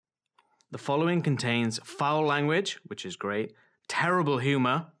The following contains foul language, which is great, terrible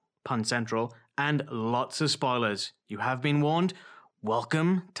humor, pun central, and lots of spoilers. You have been warned.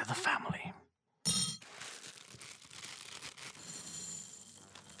 Welcome to the family.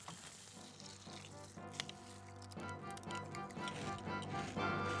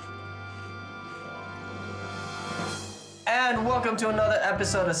 And welcome to another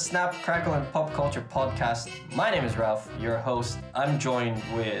episode of Snap, Crackle, and Pop Culture Podcast. My name is Ralph, your host. I'm joined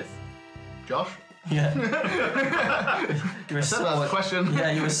with... Josh? Yeah. You were That was a question.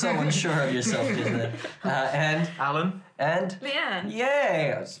 Yeah, you were so unsure of yourself just then. And... Alan? And... Leanne.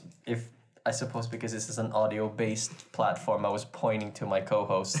 Yay! I suppose because this is an audio-based platform, I was pointing to my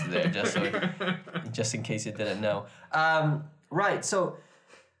co-host there just in case you didn't know. Right, so...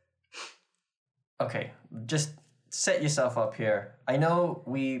 Okay, just... set yourself up here. I know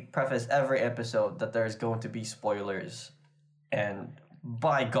we preface every episode that there's going to be spoilers, and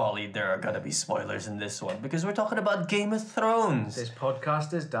by golly, there are going to be spoilers in this one because we're talking about Game of Thrones. This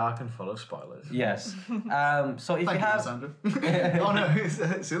podcast is dark and full of spoilers. Yes. So if Thank you have... Melisandre. Oh no, it's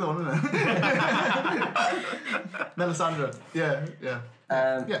the other one, isn't it? Melisandre. Yeah.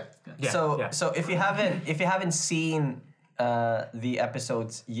 So if you haven't seen the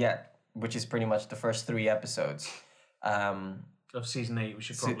episodes yet, which is pretty much the first 3 episodes Of season 8, we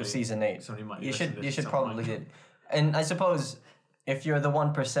should probably... of season 8. Somebody might You listen to this should at some probably point. do. And I suppose if you're the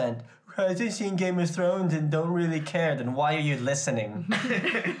 1% who hasn't seen Game of Thrones and don't really care, then why are you listening?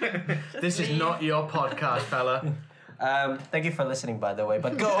 This is not your podcast, fella. Thank you for listening, by the way,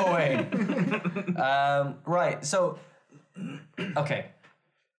 but go away. Right, so okay.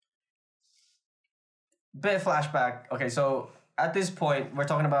 Bit of flashback. Okay, so at this point, we're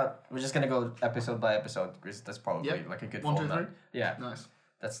just gonna go episode by episode because that's probably like a good 1, 2, format. 3. Yeah, Nice.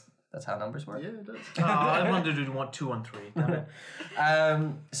 that's how numbers work. Yeah, it does. Oh, I wanted to want 2 on 3. Damn it.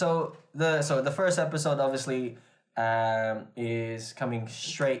 So the first episode obviously is coming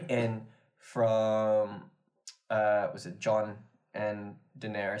straight in from was it Jon and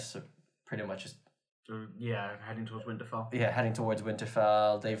Daenerys? So pretty much just Heading towards Winterfell. heading towards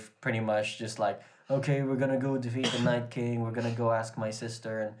Winterfell. They've pretty much just like, okay, we're gonna go defeat the Night King. We're gonna go ask my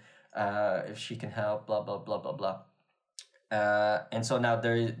sister and if she can help. Blah blah blah blah blah. And so now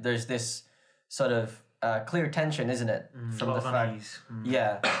there's this sort of clear tension, isn't it? From the fact,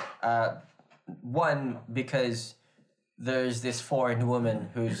 one, because there's this foreign woman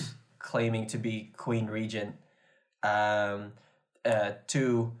who's claiming to be Queen Regent. 2.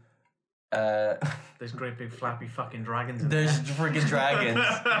 There's great big flappy fucking dragons in There's freaking dragons,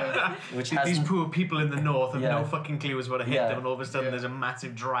 which has These poor people in the north have Yeah. no fucking clue as what to hit Yeah. them, and all of a sudden there's a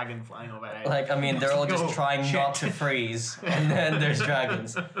massive dragon flying overhead. like, I mean, they're all just Oh, trying not to freeze, and then there's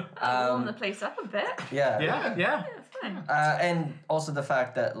dragons. Warm the place up a bit. Yeah. yeah. Yeah, it's fine. And also the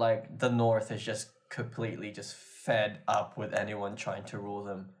fact that like the North is just completely just fed up with anyone trying to rule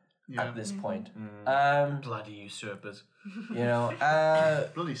them at this point. Bloody usurpers. You know,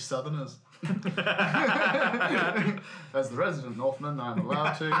 Bloody Southerners. As the resident Northman, I'm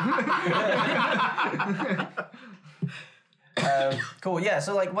allowed to. cool. Yeah.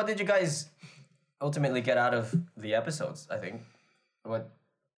 So like, what did you guys ultimately get out of the episodes? I think. What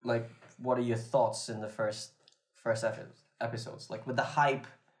are your thoughts in the first episodes? Like with the hype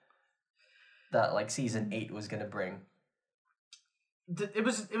that like season 8 was gonna bring. It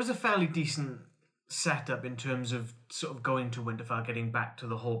was a fairly decent setup in terms of sort of going to Winterfell, getting back to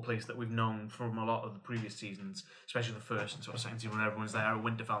the whole place that we've known from a lot of the previous seasons, especially the first and sort of second season when everyone's there at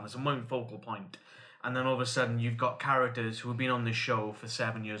Winterfell. And there's a main focal point. And then all of a sudden you've got characters who have been on this show for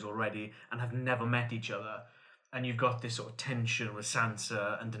 7 years already and have never met each other. And you've got this sort of tension with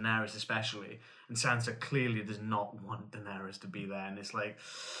Sansa and Daenerys especially. And Sansa clearly does not want Daenerys to be there. And it's like...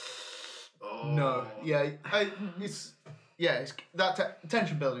 Oh. No, it's that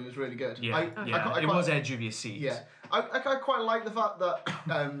tension building was really good. Yeah, it was edge of your seat. Yeah, I quite like the fact that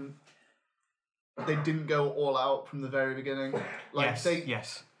they didn't go all out from the very beginning. Like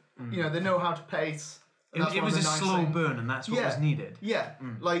yes. You know, they know how to pace. It was a slow burn, and that's what was needed. Yeah,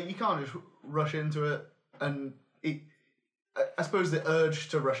 like you can't just rush into it, and I suppose the urge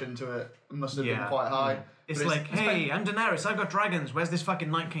to rush into it must have been quite high. It's like, hey, I'm Daenerys, I've got dragons, where's this fucking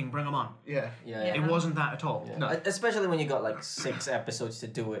Night King, bring them on. Yeah. It wasn't that at all. Yeah. No. Especially when you got like 6 episodes to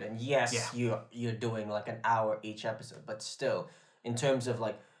do it, and you're doing like an hour each episode, but still, in terms of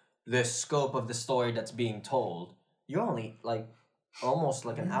like the scope of the story that's being told, you're only like almost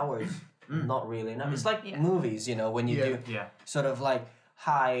like an hour is not really enough. It's like movies, you know, when you do sort of like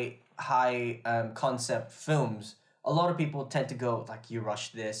high concept films. A lot of people tend to go like, you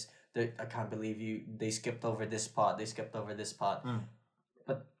rush this. I can't believe they skipped over this part.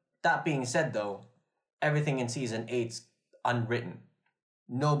 But that being said, though, everything in season 8's unwritten.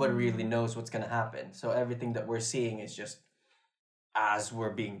 Nobody really knows what's gonna happen. So everything that we're seeing is just as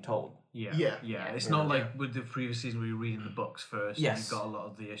we're being told. Yeah. It's not Yeah. like with the previous season where you're reading the books first. Yes. And you've got a lot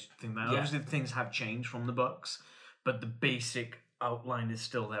of the thing there. Yeah. Obviously, things have changed from the books, but the basic outline is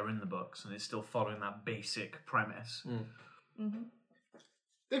still there in the books, and it's still following that basic premise.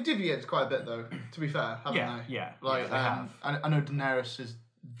 They've deviated quite a bit, though. To be fair, haven't they? Yeah. Like, they have. I know Daenerys is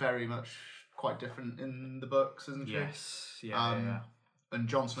very much quite different in the books, isn't she? Yes. Yeah. And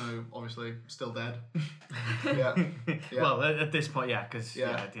Jon Snow, obviously, still dead. Yeah. Well, at this point, yeah, because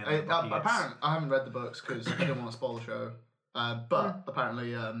at the end of the book, he gets- Apparently, I haven't read the books because I didn't want to spoil the show. But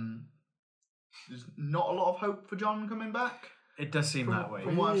apparently, there's not a lot of hope for Jon coming back. it does seem that way.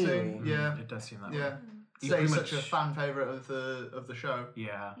 From what I've seen, yeah, It does seem that way. yeah. He Say pretty he's such a much- fan favorite of the show.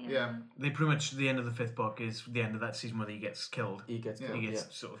 Yeah. Yeah. They pretty much, the end of the 5th book is the end of that season where he gets killed. He gets Yeah. killed. He Yeah.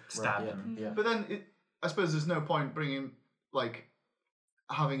 gets sort of stabbed. Right, and yeah. But then, I suppose there's no point bringing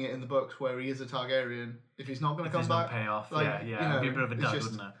having it in the books where he is a Targaryen if he's not going if to come there's no back. payoff, like, yeah. you It'd be a bit of a know, dud, it's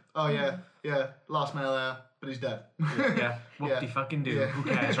just- wouldn't Oh yeah, last male heir, but he's dead. it? Yeah. What Yeah. do you fucking do? Yeah. Who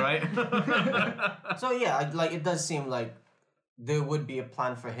cares, right? So yeah, like it does seem like there would be a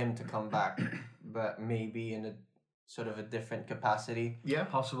plan for him to come back, but maybe in a sort of a different capacity. Yeah,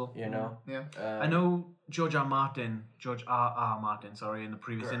 Possible. You know. yeah. I know George R. R. Martin, in the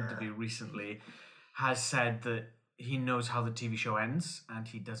previous interview recently, has said that he knows how the TV show ends and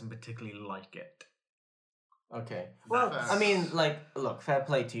he doesn't particularly like it. Okay. Well, Fair. I mean, like, look, fair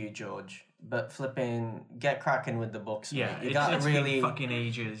play to you, George, but flipping, get cracking with the books. Yeah, mate. You it's got been really, fucking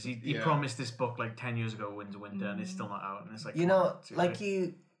ages. He Yeah. promised this book like 10 years ago, Winds of Winter, and it's still not out. And it's like, you come know, on, like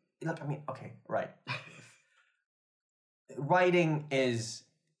seriously. I mean, okay, right. Writing is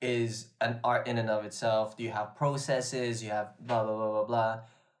an art in and of itself. You have processes, you have blah blah blah blah blah.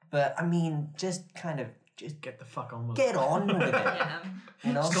 But I mean, just Get the fuck on with get it. on with it. Yeah.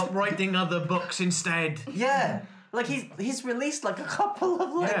 You know? Stop writing other books instead. Yeah. Like he's released like a couple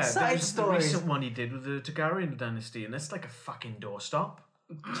of like side there's the stories. recent one he did with the Targaryen dynasty, and it's like a fucking doorstop.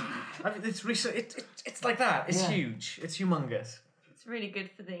 I mean, it's recent. It's like that. It's Yeah. huge. It's humongous. It's really good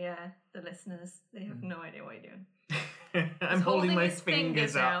for the listeners. They have no idea what you're doing. I'm He's holding my his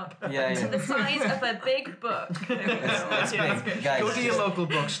fingers up. Yeah, to yeah. the size of a big book. There we go. It's Yeah. big, guys. Go to your local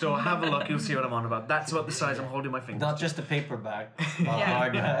bookstore, have a look, you'll see what I'm on about. That's about the size I'm holding my fingers. Not just a paperback, a Yeah.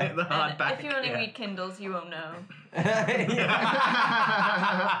 hardback. The And hardback. if you only yeah. read Kindles, you won't know. Yeah.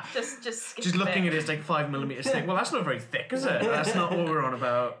 Just skip Just looking it. at it, it's like 5mm thick. Well, that's not very thick, is it? That's not what we're on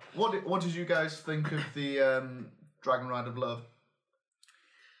about. What did you guys think of the Dragon Ride of Love?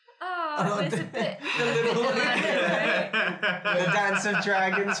 Oh, it's a bit. the little Right? the dance of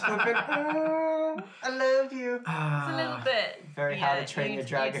dragons flipping. Oh, I love you. It's a little bit. Very How to Train Your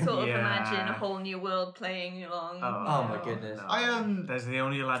Dragon. You'd sort of Yeah. imagine a whole new world playing along. Oh my goodness. I There's the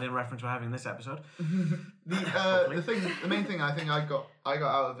only Aladdin reference we're having in this episode. The main thing I think I got out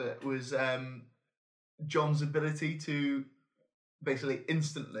of it was John's ability to basically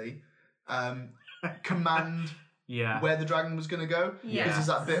instantly command Yeah. where the dragon was going to go. Yeah. Because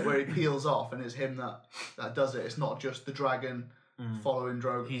there's that bit where he peels off and it's him that does it. It's not just the dragon following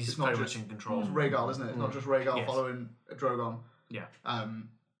Drogon. He's it's not very just much in control. it's Rhaegal, isn't it? It's not just Rhaegal Yes. following Drogon. Yeah.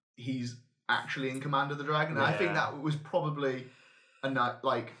 He's actually in command of the dragon. And I think Yeah. that was probably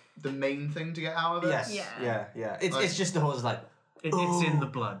the main thing to get out of it. Yes. Yeah. Yeah. It's Like- it's just the whole like It's in the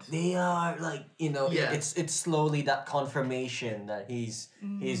blood. they are like Yeah. it's slowly that confirmation that he's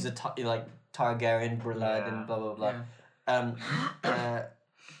the Targaryen blood Yeah. and blah blah blah. Yeah.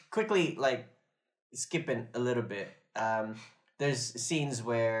 Quickly like skipping a little bit. There's scenes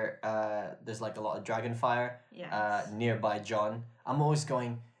where there's like a lot of dragon fire Yes. nearby Jon. I'm always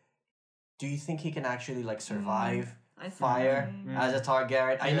going, do you think he can actually like survive I see. fire as a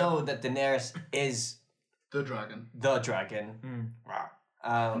Targaryen? I Yeah. know that Daenerys is The dragon. the dragon,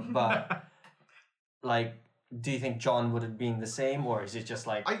 but like, do you think Jon would have been the same, or is it just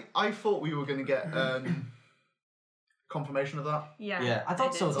like? I thought we were going to get confirmation of that. Yeah. Yeah, I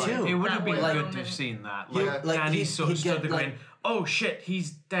thought did so too. It would That have been was good Roman. to have seen that. Yeah, Like, like Danny he'd sort of get, stood there like- going, "Oh shit,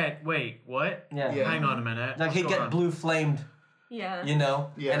 he's dead. Wait, what? Yeah. Yeah. Hang on a minute. Like What's he'd going get on?" blue flamed, Yeah. you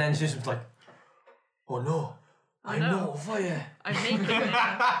know, Yeah. and then it's just like, oh no, I no. know fire. I'm naked right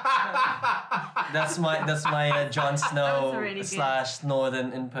now. That's my Jon Snow really good. /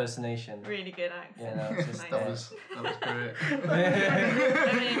 Northern impersonation. Really good accent. You know, it's just, Nice. That was great.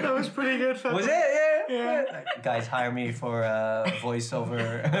 I mean, That was pretty good. Fella. Was it? Yeah. Guys, hire me for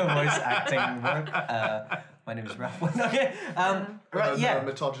voiceover, voice acting work. My name is Ralph. Okay. Right. Yeah.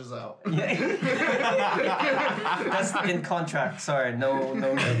 Mitoges out. Yeah. That's in contract. Sorry, no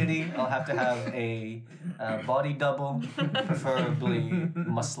nudity. I'll have to have a body double, preferably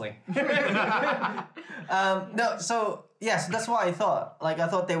muscly. No, so yes, that's what I thought. Like I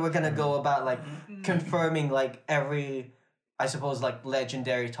thought they were gonna go about like confirming like every, I suppose like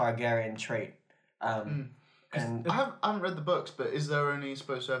legendary Targaryen trait. And I haven't read the books, but is there only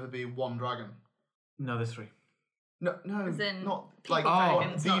supposed to ever be one dragon? No, there's 3. No, As in not people like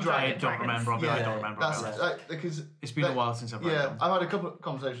dragons, the not dragon. I dragon don't remember. Yeah, I don't remember. That's about it. because It's been a while since I've read yeah, them. I've had a couple of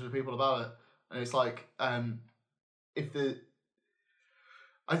conversations with people about it, and it's like if the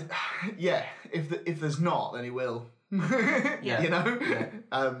if there's not, then he will. Yeah. You know.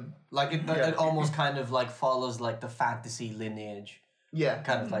 Yeah. Like it almost kind of like follows like the fantasy lineage. Yeah.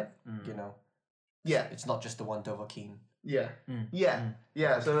 Kind of like you know. Yeah. It's not just the one Dovahkiin. Yeah. Yeah.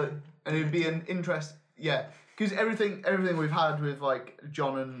 So and it'd be an interest. Yeah, because everything we've had with like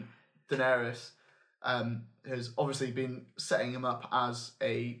Jon and Daenerys has obviously been setting him up as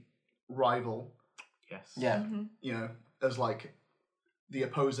a rival. Yes. Yeah. You know, as like the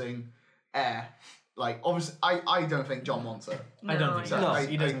opposing heir. Like obviously, I don't think Jon wants it. I don't think so. No,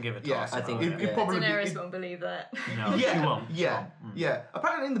 he doesn't give it to yeah, us. I think It'd probably Daenerys be. won't believe that. No, Yeah, she won't. yeah, yeah.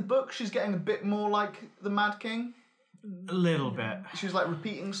 Apparently, in the book, she's getting a bit more like the Mad King. A little bit. She's like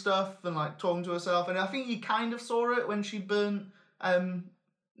repeating stuff and like talking to herself, and I think you kind of saw it when she burnt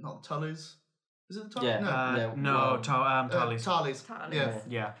not the Tullys. Is it the Tullys? Yeah. No. Tallies. Tarleys. Tarleys.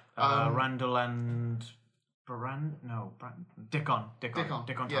 Yeah. Yeah. Randall and Dickon. Dickon,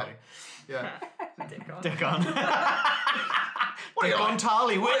 Tarly. Yeah. Dickon. Dickon. Dickon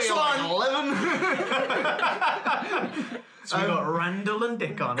Tarly. Which one? 11. So we got Randall and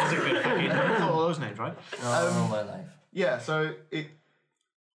Dickon. That's a good fucking all those names, right? Oh my life. Yeah. So it.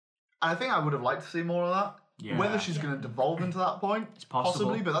 I think I would have liked to see more of that. Yeah. Whether she's going to devolve into that point, it's possible.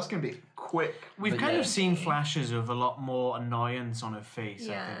 possibly, but that's going to be quick. We've But kind yeah. of seen flashes of a lot more annoyance on her face,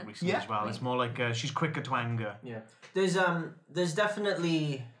 I Yeah. think, recently Yeah. as well. It's more like she's quicker to anger. Yeah. There's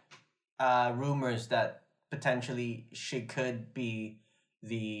definitely rumors that potentially she could be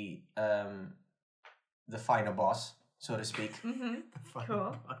the final boss, so to speak.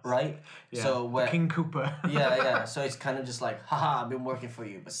 Cool. Right? Yeah. So where King Cooper. yeah. So it's kind of just like, haha, I've been working for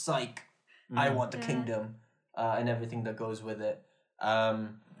you, but psych, I want the Yeah. kingdom, and everything that goes with it.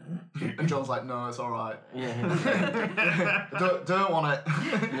 And John's like, no, it's all right. Yeah. Don't want it.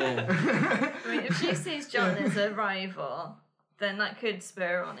 Yeah. I mean, if she sees Jon as a rival, then that could spur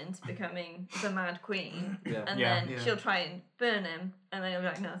her on into becoming the Mad Queen. Yeah. And Yeah. then Yeah. she'll try and burn him, and then he'll be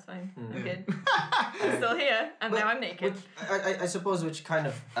like, no, it's fine. I'm Yeah. good. I'm still here, and now I'm naked. Which, I suppose which kind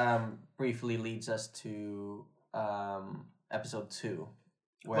of briefly leads us to episode 2.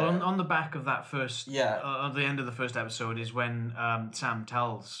 Where, Well, on the back of that first, Yeah. at the end of the first episode is when Sam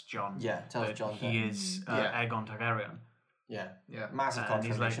tells Jon, tells that Jon he that. is Yeah. Aegon Targaryen. Yeah. Yeah. Massive And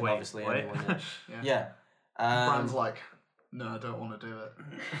he's like, confirmation, wait, obviously. wait. Anyone, Yeah. yeah. Bran's like, no, I don't want to do it.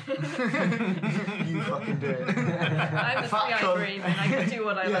 You fucking do it. I'm the Fat three-eyed cunt. raven. I can do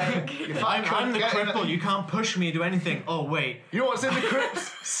what I like. You fat cunt, I'm the get in cripple. You can't push me to do anything. Oh wait, You know what's in the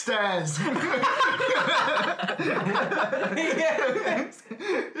crypts? Stairs.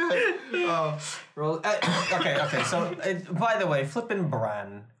 Oh. Roll. Okay. So, by the way, flippin'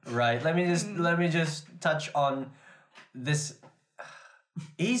 Bran, right? Let me just touch on this.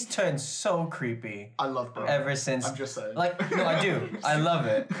 He's turned so creepy I love Bran. ever since. I'm just saying. Like, no, I do. I love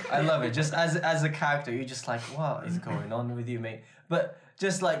it. Just as a character, you're just like, what is going on with you, mate? But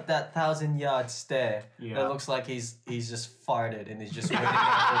just like that 1,000-yard stare, Yeah. that looks like he's just farted and he's just waiting.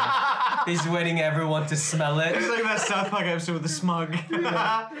 He's waiting everyone to smell it. it's like that South Park episode with the smug.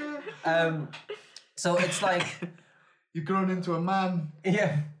 So it's like, You've grown into a man.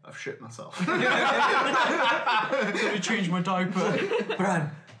 yeah, I've shit myself. Let me change my diaper. Bran,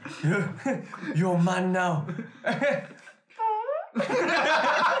 you're a man now.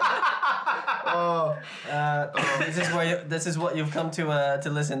 Oh. This is what you've come to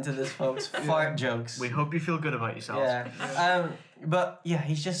listen to, this, folks. Fart jokes. We hope you feel good about yourselves. Yeah. But yeah,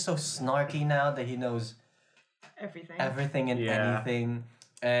 he's just so snarky now that he knows everything and Yeah. anything,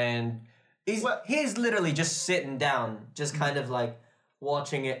 and he's literally just sitting down, just kind of like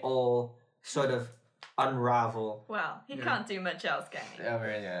watching it all sort of unravel. Well, he can't do much else, can he?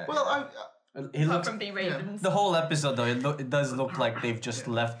 Yeah. Well, He Apart looks. from B Ravens. The whole episode though, it does look like they've just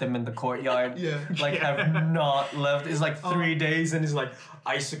left him in the courtyard. Yeah. Like have not left. It's like 3 days and it's like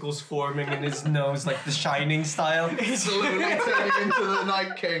icicles forming in his nose, like the Shining style. He's slowly turning into the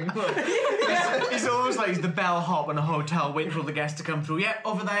Night King. It's almost like he's the bellhop in a hotel waiting for all the guests to come through. Yeah,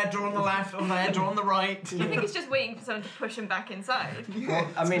 over there, door on the left, over there, door on the right. I think he's just waiting for someone to push him back inside. Well,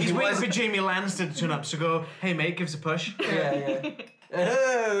 I mean, He's he waiting was. for Jamie Lannister to turn up, so go, hey mate, give us a push. Yeah.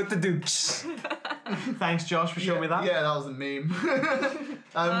 Oh, the Dukes. Thanks Josh for showing me that. Yeah, that was a meme.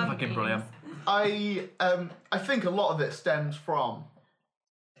 Fucking brilliant. I think a lot of it stems from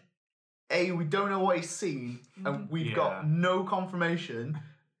we don't know what he's seen, and we've got no confirmation,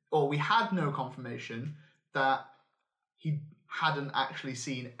 or we had no confirmation that he hadn't actually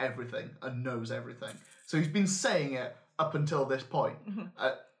seen everything and knows everything. So he's been saying it up until this point.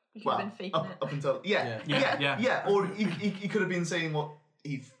 He could have been faking it. Up until yeah, or he could have been saying what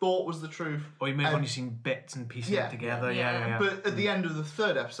he thought was the truth. Or you may have only seen bits and pieces together. Yeah. But at the end of the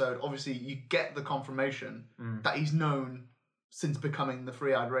third episode, obviously you get the confirmation that he's known since becoming the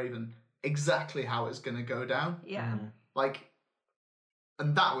Three-Eyed Raven exactly how it's going to go down. Yeah. Like,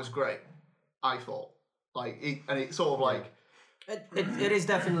 and that was great. I thought, it's sort of like It is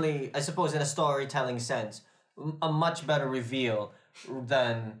definitely, I suppose, in a storytelling sense, a much better reveal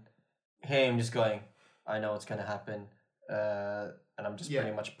than him just going, I know what's going to happen, and I'm just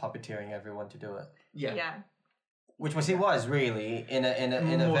pretty much puppeteering everyone to do it. yeah. Which he was really in a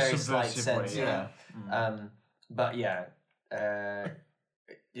More very slight subversive sense, way, yeah. But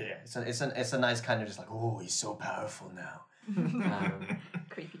it's a nice kind of just like, oh, he's so powerful now.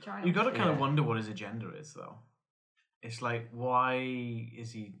 Creepy child. You got to kind of wonder what his agenda is, though. It's like, why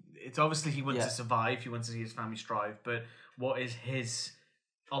is he? It's obviously he wants to survive. He wants to see his family strive. But what is his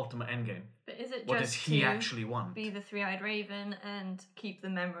ultimate endgame? But is it What just does he to actually want? be the Three-Eyed Raven and keep the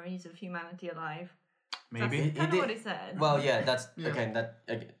memories of humanity alive? Maybe. That's kind of what he said. Well, yeah, that's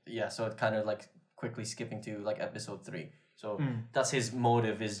so it kind of like quickly skipping to like episode 3. So that's his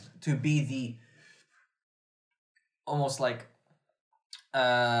motive, is to be the almost like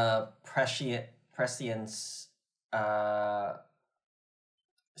prescience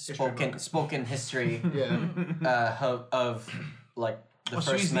spoken history of like the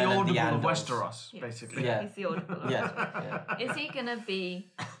so first he's men the and the Audible of Andals. Westeros, Yes. basically. Yeah. He's the audible. Yeah. Is he gonna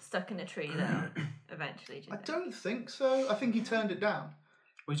be stuck in a tree though? Eventually, do you I think? don't think so. I think he turned it down.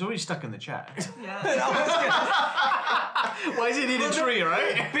 Well, he's already stuck in the chair. Yeah. Why does he need a tree,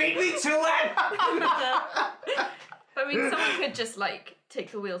 right? Beat me to it! But I mean, someone could just like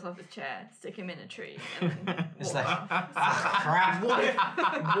take the wheels off his chair, stick him in a tree, and then It's walk like off. crap.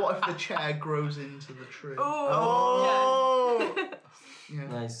 What if the chair grows into the tree? Oh! Yeah.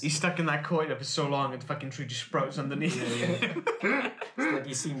 Nice. He's stuck in that courtyard for so long, and the fucking tree just sprouts underneath. It's like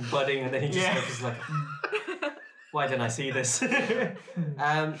you see him budding and then he just is like, why didn't I see this?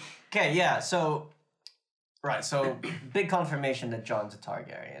 Okay, yeah, so big confirmation that Jon's a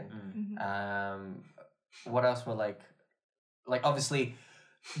Targaryen. What else were like obviously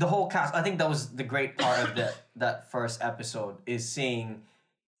the whole cast. I think that was the great part of that first episode, is seeing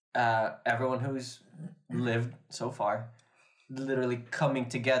everyone who's lived so far literally coming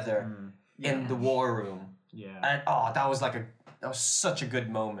together in the war room. Yeah. And that was such a good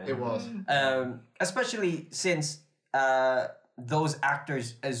moment. It was. Especially since those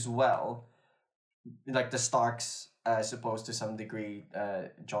actors as well, like the Starks, I suppose to some degree,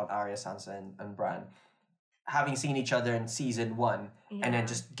 Jon, Arya, Sansa, and Bran, having seen each other in season 1 and then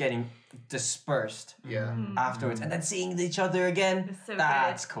just getting dispersed Yeah. afterwards, and then seeing each other again. It's so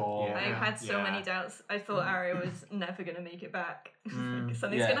That's good. cool. Yeah. I had so Yeah. many doubts. I thought Arya was never going to make it back. Like,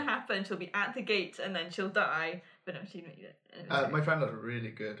 something's Yeah. going to happen. She'll be at the gate and then she'll die. But no, she made it. And it was great. My friend had a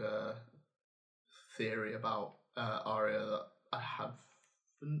really good theory about Arya that I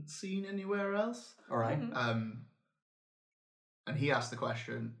haven't seen anywhere else. All right. And he asked the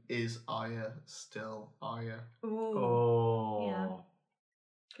question, is Arya still Arya? Ooh. Oh. Yeah.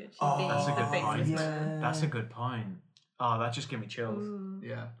 Could she Oh, be that's a the good face point. of Yeah. That's a good point. Oh, that just gave me chills. Ooh.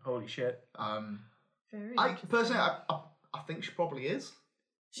 Yeah. Holy shit. Very I interesting. personally, I think she probably is.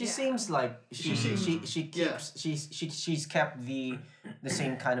 She Yeah. seems like she Yeah. keeps she's kept the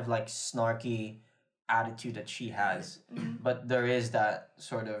same kind of like snarky attitude that she has, but there is that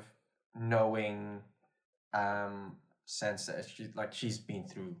sort of knowing sense that she's been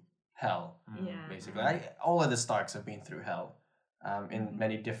through hell, Yeah. basically. All of the Starks have been through hell in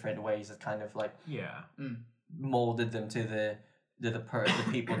many different ways that kind of like Yeah. molded them to the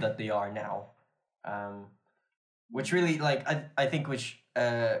people that they are now, which really I think which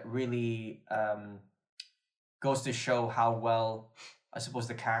really goes to show how well I suppose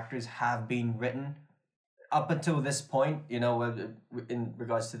the characters have been written up until this point. You know, in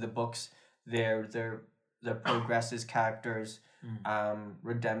regards to the books, their progresses, characters,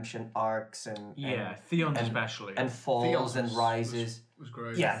 redemption arcs, and Theon's especially and falls Theon's and rises. was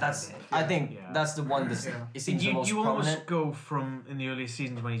great. Yeah, that's. I think that's the one that it seems the most you prominent. almost go from in the early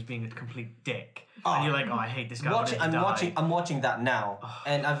seasons when he's being a complete dick, and you're like, oh, I hate this guy. I'm watching that now,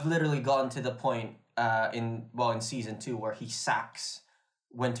 and I've literally gotten to the point in season 2 where he sacks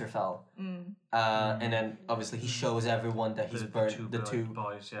Winterfell, and then obviously he shows everyone that he's burned the two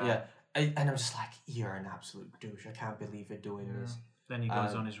boys. And I'm just like, you're an absolute douche. I can't believe you're doing this. Then he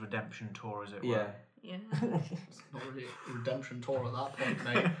goes on his redemption tour, as it were. Yeah. It's not really a redemption tour at that point,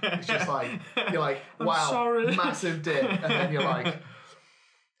 mate. It's just like, you're like, I'm wow, sorry. massive dick. And then you're like,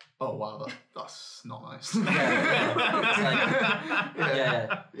 oh, wow, that's not nice.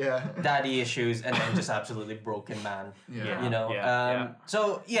 Yeah. Daddy issues, and then just absolutely broken man. Yeah. You know?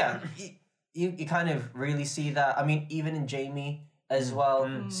 So, you kind of really see that. I mean, even in Jaime as well,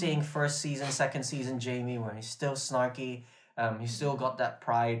 seeing first season, second season Jaime, where he's still snarky, he's still got that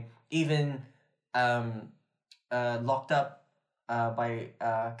pride. Even locked up by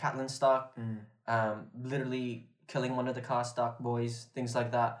Catelyn Stark, literally killing one of the Karstark boys, things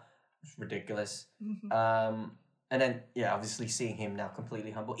like that. It's ridiculous. And then, obviously seeing him now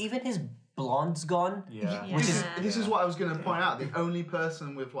completely humble. Even his blonde's gone. This is what I was going to point out. The only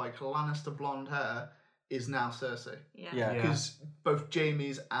person with like Lannister blonde hair is now Cersei. Because both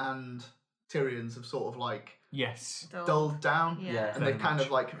Jaime's and Tyrion's have sort of like dulled down. And they've kind of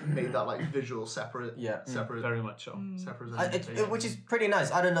like made that like visual separate. Separate. Very much so. Separate. Which is pretty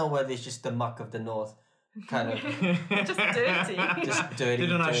nice. I don't know whether it's just the muck of the north. Kind of just dirty. Just dirty. They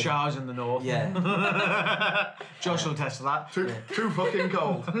don't have showers in the north. Yeah. Josh will test that. Too fucking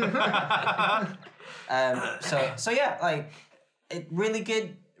cold. So yeah, like it really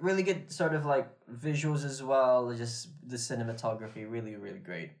good sort of like visuals as well. Just the cinematography, really, really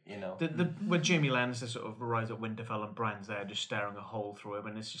great. You know. With Jaime Lannister sort of arrives at Winterfell and Bran's there just staring a hole through him,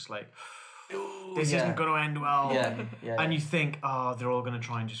 and it's just like, this isn't going to end well. And you think, oh, they're all going to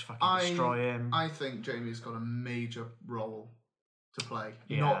try and just fucking destroy him. I think Jaime's got a major role to play.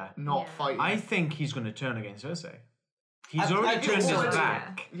 Yeah. Not fighting. I think he's going to turn against Cersei. He's already turned his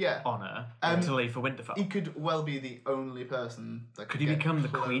back on her to leave for Winterfell. He could well be the only person that could he become the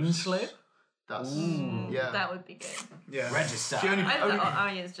Queen Slayer? That's that would be good. Yeah. Register. I thought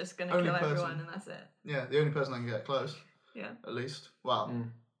Arya's just going to kill everyone and that's it. Yeah, the only person that can get close. Yeah. At least. Well,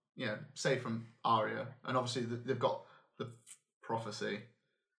 say from Arya, and obviously they've got the prophecy,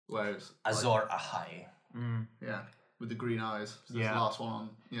 where it's Azor Ahai. Yeah, with the green eyes. So that's the last one on.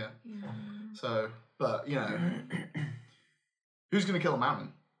 Yeah. So, but who's gonna kill the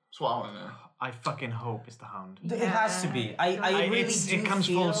Mountain? That's what I want to know. I fucking hope it's the Hound. It has to be. I really do it comes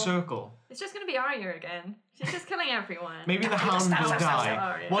full circle. It's just going to be Arya again. She's just killing everyone. Maybe the Hound will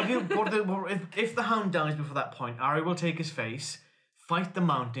die. If the Hound dies before that point, Arya will take his face, fight the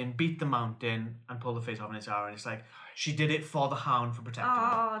Mountain, beat the Mountain, and pull the face off, and it's Arya. And it's like, she did it for the Hound for protecting him.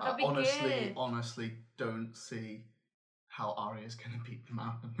 Oh, that'd be good. Honestly, don't see how Arya's going to beat the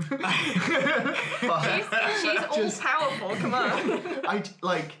Mountain. she's all powerful. Come on.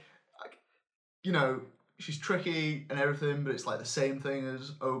 She's tricky and everything, but it's like the same thing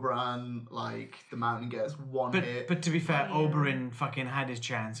as Oberyn. Like the Mountain gets one hit. But to be fair, Oberyn fucking had his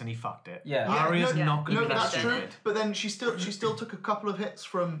chance and he fucked it. Arya's not going to be that's stupid. true. But then she still took a couple of hits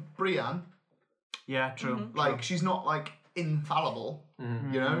from Brienne. Yeah, true. Like she's not like infallible,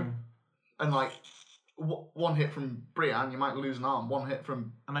 you know, and like. One hit from Brienne, you might lose an arm. One hit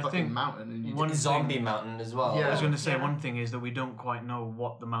from fucking Mountain, and you zombie Mountain as well. Yeah. I was going to say one thing is that we don't quite know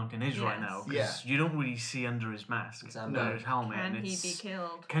what the Mountain is right now because you don't really see under his mask, under his helmet. Can he be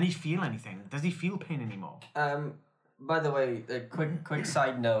killed? Can he feel anything? Does he feel pain anymore? By the way, a quick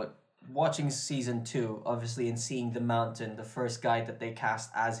side note: watching season 2, obviously, and seeing the Mountain, the first guy that they cast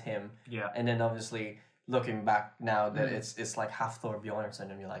as him, and then obviously looking back now that it's like Hafthor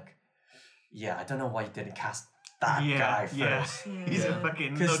Bjornsson, and you're like. Yeah, I don't know why you didn't cast that guy first. He's a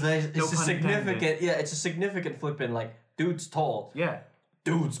fucking because it's a significant. Yeah, it's a significant flipping. Like, dude's tall. Yeah,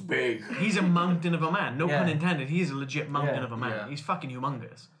 dude's big. He's a mountain of a man. No pun intended. He's a legit mountain of a man. Yeah. He's fucking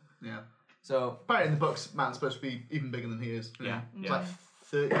humongous. Yeah. So apparently in the books, Mountain's supposed to be even bigger than he is. Yeah. It's like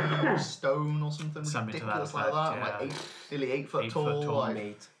 30 stone or something ridiculous like that. Like nearly 8 foot tall.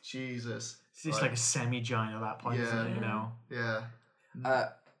 Like, Jesus. It's like a semi-giant at that point, isn't it? You know.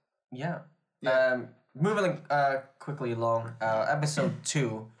 Yeah. Moving quickly along, episode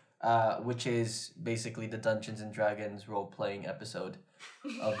 2, which is basically the Dungeons and Dragons role-playing episode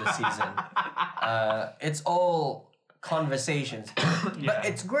of the season. It's all conversations. But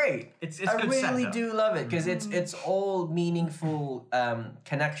it's great. It's I good really setup. do love it because it's all meaningful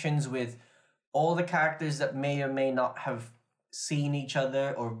connections with all the characters that may or may not have seen each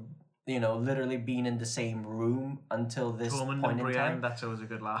other or literally been in the same room until this Tormund point and in Brienne, time. that's always a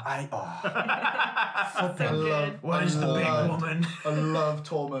good laugh. So good. Where's the big woman? I love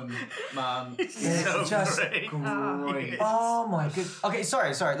Tormund, man. It's So just great. Great. Oh my good. Okay,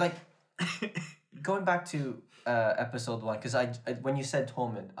 sorry. Like going back to episode 1, because I when you said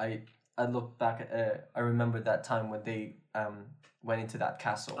Tormund, I looked back at I remember that time when they went into that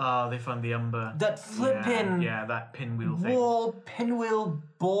castle. Oh, they found the Umber. That flippin' Yeah, that pinwheel thing. wall pinwheel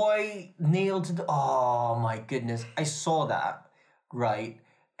boy nailed to the. Oh my goodness! I saw that, right,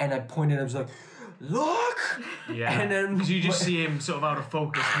 and I pointed. I was like, "Look!" Yeah, And then because you just see him sort of out of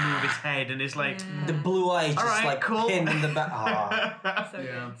focus move his head, and it's like, the blue eyes just Alright, like cool. pinned in the back. Ah. So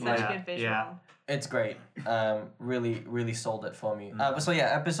good. Such Yeah. a good visual. Yeah. It's great. Really, really sold it for me. But so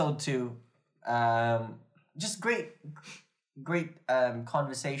yeah, episode 2, just great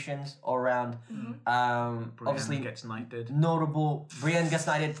conversations all around. Brienne Obviously, gets knighted. notable. Brienne gets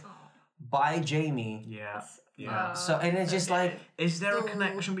knighted by Jamie. Yeah, yeah. So and it's just like Is there a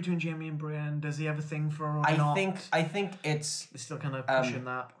connection between Jaime and Brienne? Does he have a thing for her or I not? think it's They're still kind of pushing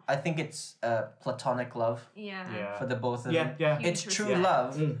that. I think it's platonic love Yeah. for the both of Yeah, them. yeah. It's Huge true respect.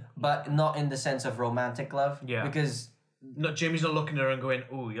 love, but not in the sense of romantic love. Yeah. Because No, Jamie's not looking at her and going,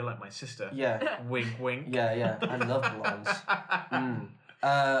 "Oh, you're like my sister." yeah. Wink, wink. Yeah, I love blondes.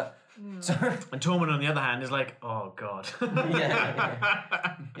 So, And Tormund, on the other hand, is like, "Oh God." yeah.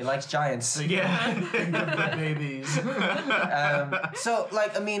 He likes giants. Yeah. The babies. So,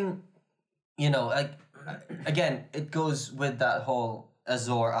 like, I mean, like, again, it goes with that whole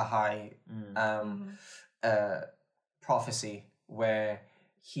Azor Ahai prophecy where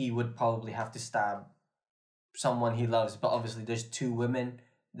he would probably have to stab someone he loves, but obviously there's 2 women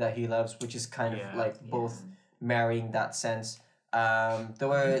that he loves, which is kind of like both marrying that sense. There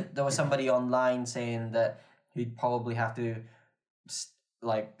was somebody online saying that he'd probably have to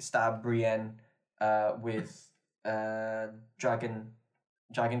stab Brienne with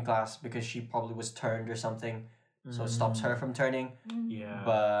dragon glass because she probably was turned or something, so it stops her from turning. Yeah.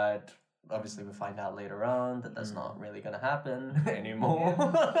 But obviously we find out later on that that's not really gonna happen anymore.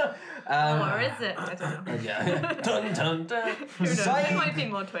 Or is it? I don't know. Yeah. Dun, dun, dun. Who knows? There might be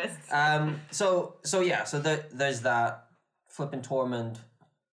more twists. So there's that flippin' Tormund.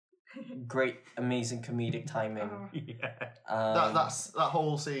 Great, amazing comedic timing. Yeah. That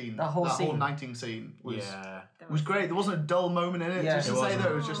whole scene. That whole scene. knighting scene was Yeah. was great. There wasn't a dull moment in it. Yeah, Just it to say wasn't.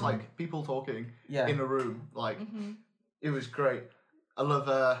 that it was just like people talking Yeah. in a room. Like it was great. I love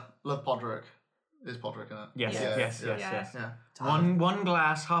Podrick. Is Podrick in it? Yes. Yeah. Yes. Yes. Yeah. Yes. Yeah. One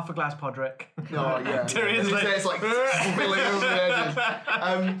glass, half a glass Podrick. Oh yeah. Tyrion's And like- it's like spilling over the edges.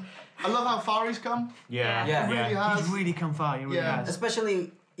 I love how far he's come. Yeah. Yeah. He really has. He's really come far. He really Yeah. has.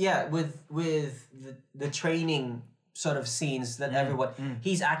 Especially with the training sort of scenes that everyone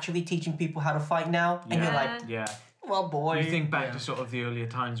he's actually teaching people how to fight now, and you're like, Yeah. well, boy. You think back Yeah. to sort of the earlier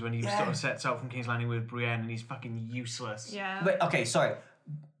times when he Yeah. sort of sets out from King's Landing with Brienne and he's fucking useless. Yeah. But okay, sorry.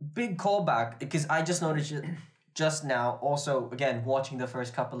 Big callback because I just noticed it just now. Also, again, watching the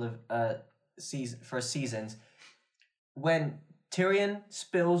first couple of first seasons, when Tyrion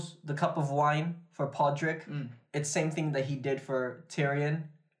spills the cup of wine for Podrick, it's same thing that he did for Tyrion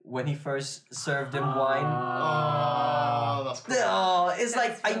when he first served him wine. Oh, that's cool. Oh, it's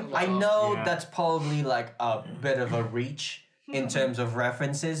like I know Yeah. that's probably like a bit of a reach in terms of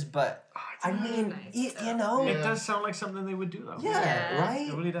references, but I mean, nice. you know, It does sound like something they would do though. yeah, Yeah. right.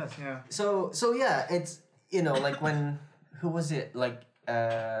 It really does. Yeah. So yeah, it's like when who was it like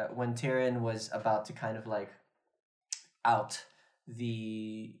when Tyrion was about to kind of like out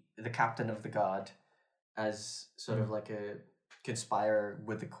the captain of the guard as sort of like a conspirer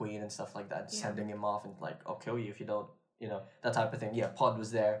with the queen and stuff like that, Yeah. sending him off and like I'll kill you if you don't, that type of thing. Yeah, Pod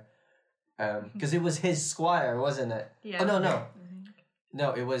was there because it was his squire, wasn't it? Yeah. Oh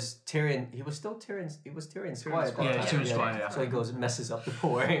no, it was Tyrion. He was still Tyrion's. It was Tyrion's squire. at that Yeah, time. Tyrion's squire, yeah. So he goes and messes up the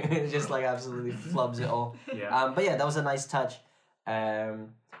pouring, and just like absolutely flubs it all. Yeah. But yeah, that was a nice touch.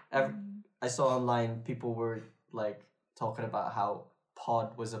 I saw online people were like talking about how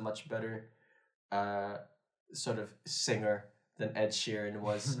Pod was a much better sort of singer than Ed Sheeran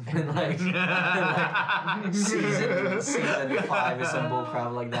was in like season 5 or some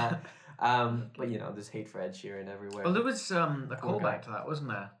bullcrap like that. But there's hate for Ed Sheeran everywhere. Well, there was a Poor guy. callback to that, wasn't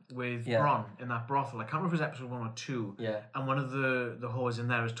there? With Yeah. Bronn in that brothel. I can't remember if it was episode 1 or 2. Yeah. And one of the whores in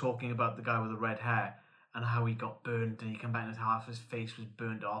there was talking about the guy with the red hair. and how he got burned, and he came back and half his face was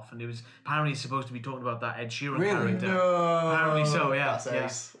burned off, and it was apparently supposed to be talking about that Ed Sheeran character. Apparently so, yeah. That's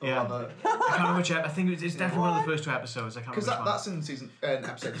ace. I yeah. love it. I can't remember which. I think it's definitely one of the first 2 episodes. I can't Because remember which that's in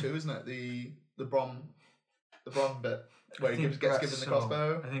episode 2, isn't it? The Bron bit where he gets given the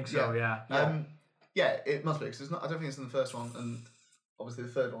crossbow. I think so. Yeah. Yeah, it must be because it's not. I don't think it's in the first one, and obviously the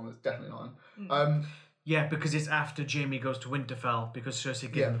third one is definitely not in. Yeah, because it's after Jaime goes to Winterfell because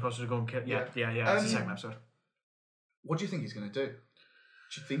Cersei gives him the crossbow to go and kill. Yeah. It's the second episode. What do you think he's going to do?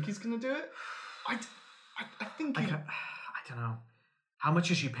 Do you think he's going to do it? I think I don't know. How much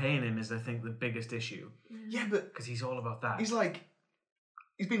is she paying him is, I think, the biggest issue. Yeah, but because he's all about that. He's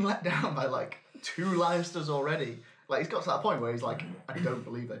been let down by 2 Lannisters already. He's got to that point where he's like, I don't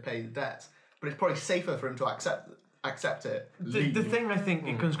believe they pay the debts. But it's probably safer for him to accept it. The thing I think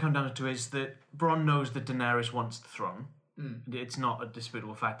it comes down to is that Bronn knows that Daenerys wants the throne. It's not a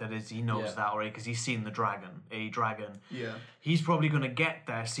disputable fact that he knows that already because he's seen a dragon. Yeah. He's probably going to get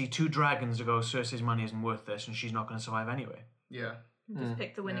there, see 2 dragons and go, Cersei's money isn't worth this and she's not going to survive anyway. Yeah. Just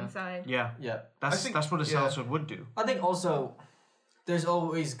pick the winning side. Yeah. That's what a sellsword would do. I think also there's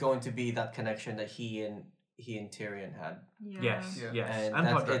always going to be that connection that he and Tyrion had. Yes. And And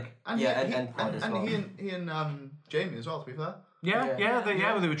that's Podrick. it. And Pod as well. he and Jaime as well, to be fair.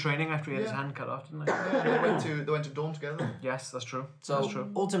 They were training after he had his hand cut off, didn't they? Yeah, they went to Dawn together. Yes, that's true. So that's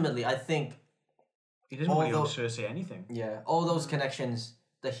true. ultimately, I think He doesn't really owe Cersei anything. all those connections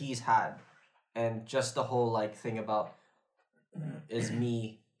that he's had, and just the whole thing about is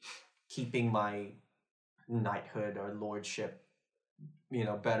me keeping my knighthood or lordship,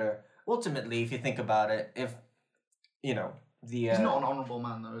 better. Ultimately, if you think about it, if he's not an honourable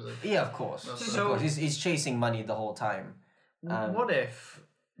man, though, is he? Yeah, of course. He's chasing money the whole time. What if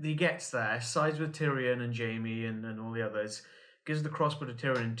he gets there, sides with Tyrion and Jaime and all the others, gives the crossbow to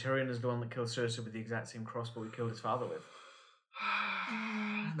Tyrion, and Tyrion is the one that kills Cersei with the exact same crossbow he killed his father with?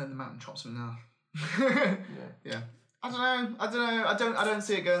 And then the mountain chops him now. Yeah. I don't know. I don't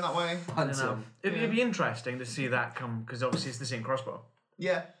see it going that way. It'd be interesting to see that come, because obviously it's the same crossbow.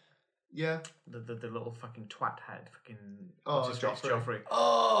 Yeah. The little fucking twat head. It's Joffrey.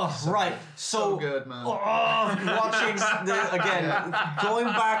 Oh, right. So good, man. Watching going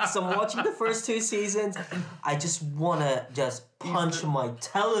back, so I'm watching the first 2 seasons. I just want to just punch my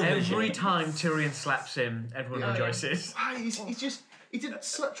television. Every time Tyrion slaps him, everyone rejoices. Wow, he did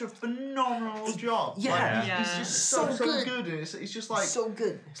such a phenomenal job. Yeah. He's just so good. It's just like so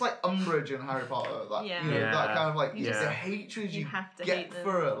good. It's like Umbridge in Harry Potter. That kind of the hatred you have to get hate them.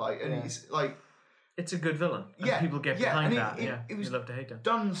 for it. And he's like. It's a good villain. And people get behind that. It was, you love to hate him.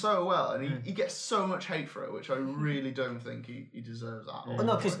 Done so well, and he gets so much hate for it, which I really don't think he deserves at all. Well,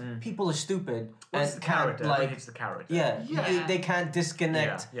 no, because people are stupid and can't character. It's the character. They can't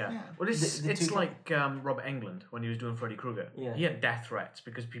disconnect. Well, it's like Robert Englund when he was doing Freddy Krueger. He had death threats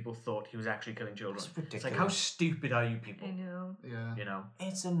because people thought he was actually killing children. It's ridiculous. It's like, how stupid are you people? I know. Yeah.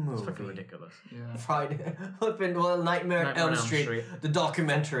 It's a movie. It's fucking ridiculous. Yeah. Friday, Nightmare on Elm Street, the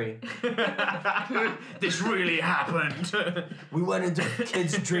documentary. This really happened. We went into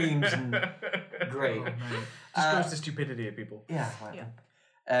kids' dreams and great. Just goes to stupidity of people.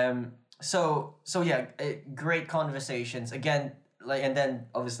 Great conversations again. And then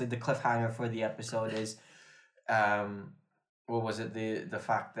obviously the cliffhanger for the episode is, what was it? The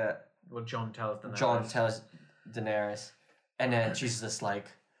fact that Jon tells Daenerys, and then she's just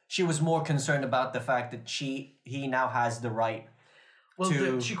she was more concerned about the fact that he now has the right.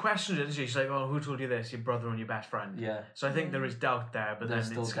 Well, she questioned it, didn't she? She's like, "Oh, who told you this? Your brother and your best friend." Yeah. So I think there is doubt there, but There's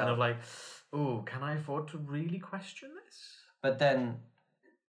then it's still kind of doubt. like, "Oh, can I afford to really question this?" But then,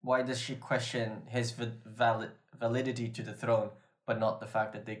 why does she question his validity to the throne, but not the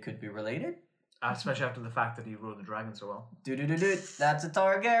fact that they could be related? Especially after the fact that he rode the dragon so well. That's a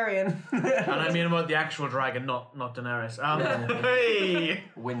Targaryen. And I mean about the actual dragon, not Daenerys. Hey!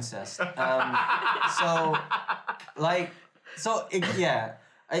 Wincest.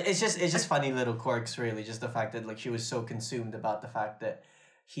 It's just funny little quirks, really. Just the fact that she was so consumed about the fact that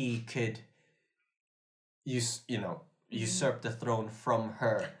he could usurp the throne from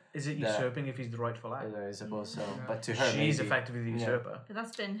her. Is it usurping if he's the rightful heir? I suppose so. But to her, she's maybe. effectively the usurper. But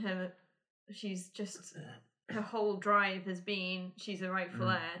that's been her. She's just her whole drive has been she's a rightful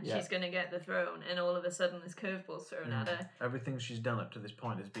heir. Yeah. She's going to get the throne, and all of a sudden this curveball's thrown at her. Everything she's done up to this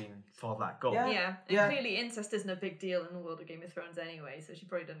point has been for that goal. Yeah. And clearly incest isn't a big deal in the world of Game of Thrones anyway, so she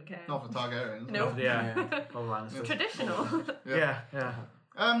probably doesn't care. Not for Targaryens. No. All Lannisters. Traditional. Yeah.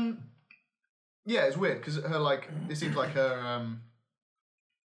 Yeah, it's weird because her it seems like her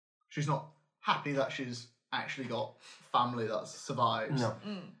she's not happy that she's actually got family that's survived. No.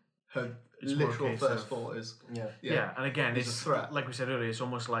 her It's more a literal case first of- thought is. Yeah, and again, It's a it's threat. like we said earlier. It's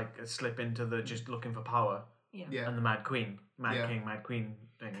almost like a slip into the just looking for power Yeah. and the Mad Queen, Mad Yeah. King, Mad Queen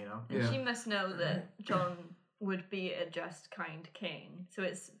thing. You know. And Yeah. she must know that John would be a just, kind king. So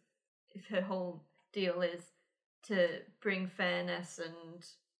it's if her whole deal is to bring fairness and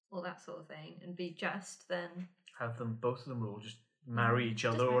all that sort of thing and be just, then Have them both of them rule, just marry each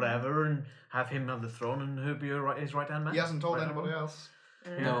Just other or marry. whatever, and have him have the throne, and her be his right hand man. He hasn't told Right hand anybody woman. else.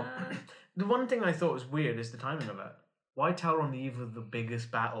 No. uh, The one thing I thought was weird is the timing of it. Why tell her on the eve of the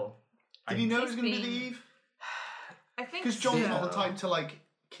biggest battle? Did he know it was He's going to be the been- Eve? I think Because John's so. not the type to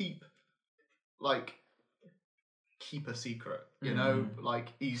keep a secret. You know,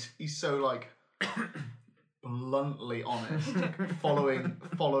 he's so bluntly honest,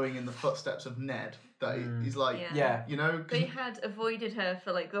 following in the footsteps of Ned. That he's like, Yeah. Yeah. you know, 'cause They had avoided her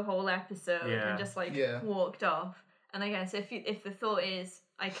for the whole episode Yeah. and just Yeah. walked off. And I guess if the thought is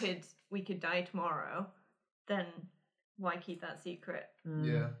we could die tomorrow, then why keep that secret?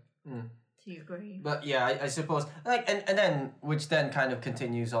 yeah, Do you agree? But yeah, I suppose and then which then kind of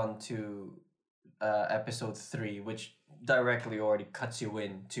continues on to episode 3, which directly already cuts you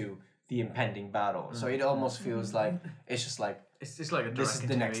into the impending battle. So it almost feels like it's just like It's like a direct This is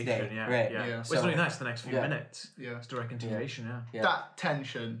the next continuation, day, yeah, right. Yeah. Yeah. Well, it's So- not even that, it's the next few Yeah. minutes. yeah. It's direct continuation, yeah. Yeah. That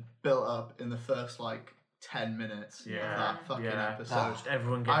tension built up in the first 10 minutes Yeah. of that fucking Yeah. episode. Just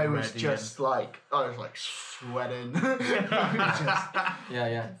everyone getting I was ready just sweating. yeah.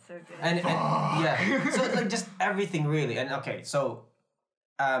 That's so good. And yeah, so just everything really. And okay, so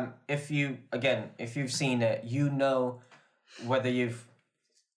if you've seen it, you know whether you've,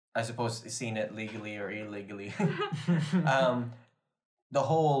 I suppose, seen it legally or illegally. The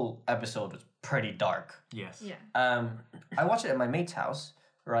whole episode was pretty dark. Yes. yeah. I watched it at my mate's house.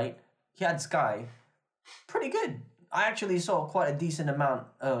 Right, he had Sky, pretty good. I actually saw quite a decent amount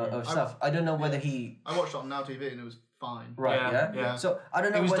of stuff. I don't know whether he. I watched it on Now TV and it was fine. Right, Yeah, yeah. yeah. So I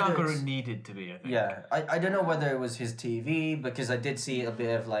don't know It was whether darker it's- it needed to be, I think. Yeah, I don't know whether it was his TV because I did see a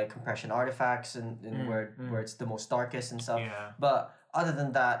bit of compression artifacts and where it's the most darkest and stuff. Yeah. But other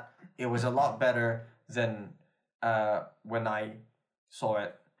than that, it was a lot better than when I saw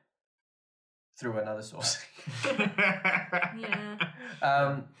it through another source. Yeah.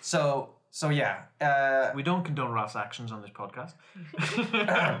 So yeah. We don't condone Ralph's actions on this podcast.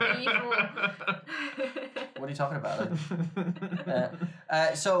 Evil. What are you talking about?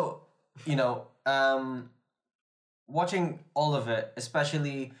 So, watching all of it,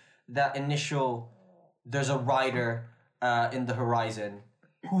 especially that initial, there's a rider in the horizon.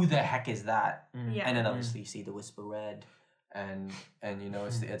 Who the heck is that? Yeah. And then obviously you see the Whisper Red, and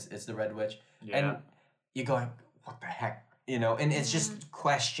it's the Red Witch, Yeah. and you're going, what the heck? And it's just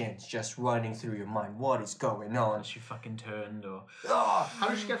questions just running through your mind. What is going on? She fucking turned, or Oh, How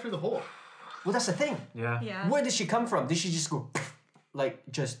did she get through the hole? well, that's the thing. yeah. Yeah. Where did she come from? Did she just go,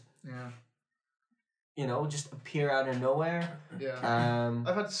 just Yeah. just appear out of nowhere? Yeah.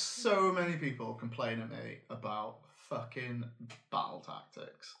 I've had so many people complain at me about fucking battle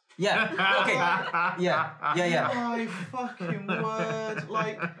tactics. Yeah. Okay. Yeah. My fucking word.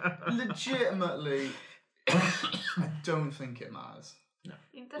 Legitimately, I don't think it matters.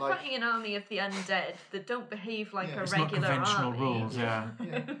 They're Like- fighting an army of the undead that don't behave like Yeah, a It's not regular conventional army. rules, yeah.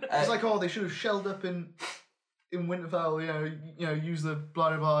 Yeah. It's like, they should have shelled up in Winterfell, use the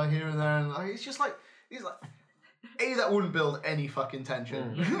blind bar here and there, and it's just it's like, A, that wouldn't build any fucking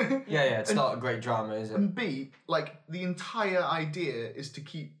tension. Yeah. It's not a great drama, is it? And B, the entire idea is to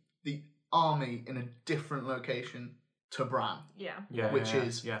keep the army in a different location to Bran, Yeah. Yeah, which yeah,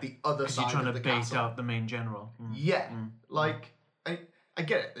 is yeah. the other Because you're side trying of to the bait castle. out the main general. Mm. Yeah, I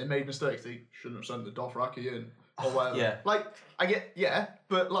get it. They made mistakes. They shouldn't have sent the Dothraki in or whatever. Yeah. I get,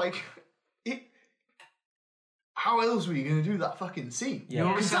 but it. How else were you going to do that fucking scene? Yeah. You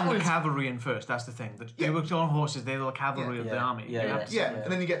always Because that send the was cavalry in first, that's the thing. They were on horses, they're the cavalry of the Yeah. army. Yeah, You yeah. have to- Yeah,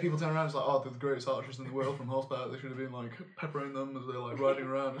 and then you get people turning around. It's like, they're the greatest archers in the world from horseback. They should have been peppering them as they're riding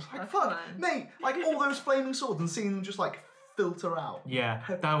around. It's like, Oh, fuck, come on. mate! All those flaming swords and seeing them just filter out. Yeah,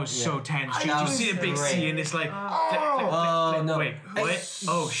 that was so tense. I You know, just see a big great. scene, it's like, Oh, no. wait, what? It's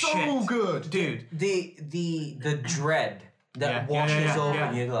Oh so shit, good, dude! The dread that Yeah, washes yeah, over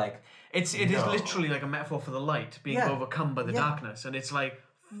yeah. you, like. It is No. literally like a metaphor for the light being Yeah. overcome by the Yeah. darkness, and it's like,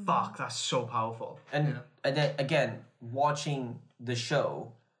 fuck, that's so powerful. And then again, watching the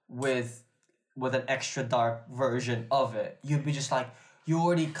show with an extra dark version of it, you'd be just like, you're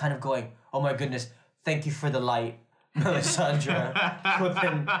already kind of going, oh my goodness, thank you for the light, Melisandre,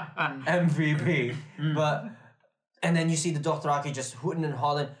 within MVP. And then you see the Dothraki just hooting and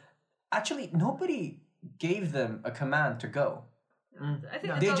hollering. Actually, nobody gave them a command to go. I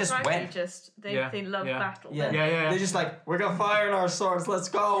think They the just Dothraki went. they love battle. Yeah, yeah. They're just like, we're gonna fire our swords. Let's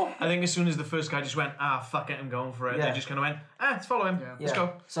go. I think as soon as the first guy just went, fuck it, I'm going for it. Yeah. They just kind of went, let's follow him. Yeah. Let's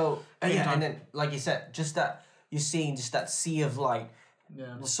go. So Take your time. and then like you said, just that you're seeing just that sea of light,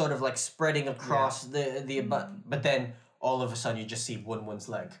 Yeah. sort of like spreading across the but then all of a sudden you just see Wun-Wun's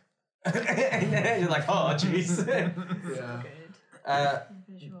leg, and then you're like, oh jeez. Yeah. uh,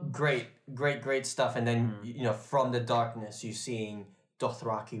 Visual. great stuff, and then you know from the darkness you're seeing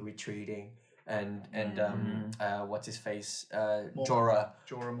Dothraki retreating, and what's his face, Jorah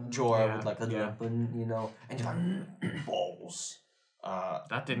Jorah. with like the weapon, you know, and you're like balls.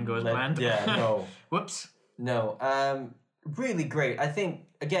 That didn't go as planned. Yeah, no. Whoops. No, really great. I think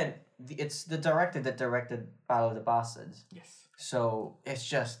again, it's the director that directed Battle of the Bastards, Yes. so it's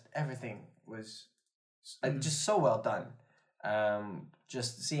just everything was just so well done.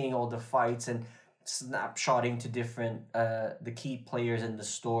 Just seeing all the fights and snapshotting to different the key players in the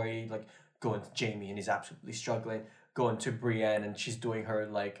story, like going to Jaime and he's absolutely struggling. Going to Brienne and she's doing her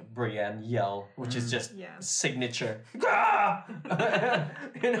like Brienne yell, which is just signature. Ah!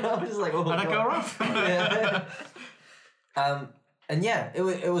 You know, just like oh And I go off. yeah. And yeah,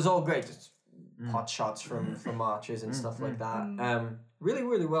 it was all great. Just pot shots from archers and stuff like that. Really,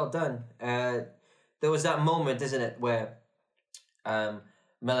 really well done. There was that moment, isn't it, where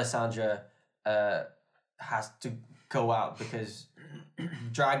Melisandre has to go out because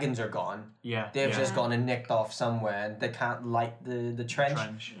dragons are gone. Yeah. They've just gone and nicked off somewhere and they can't light the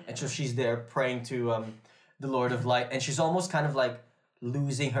trench. And so she's there praying to the Lord of Light, and she's almost kind of like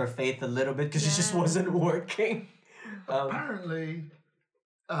losing her faith a little bit because it just wasn't working. Apparently,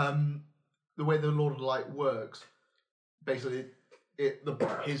 the way the Lord of Light works, basically,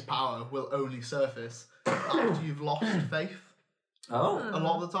 his power will only surface after you've lost faith Oh. a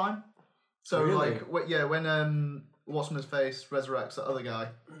lot of the time. So, Really? when what's-his face resurrects that other guy.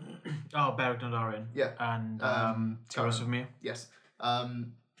 Oh, Beric Dondarrion. Yeah. And Tyrion. Tyrion of Mir. Yes.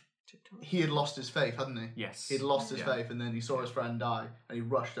 He had lost his faith, hadn't he? Yes. He'd lost his faith, and then he saw his friend die, and he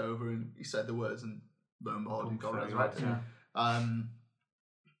rushed over and he said the words, and lo and behold, he got resurrected. Yeah.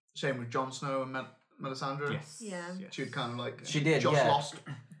 Same with Jon Snow and Melisandre. Yes. Yeah. Yes. She'd kind of like She did, just yeah. lost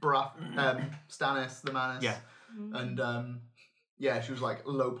Stannis the Manus. Yeah. And she was like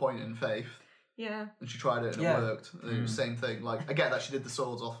low point in faith, Yeah. and she tried it and Yeah. it worked. And it was the same thing. Like I get that she did the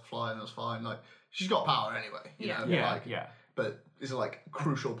swords off the fly and it was fine. Like she's got power anyway. You know? Yeah. Like, Yeah. But it's like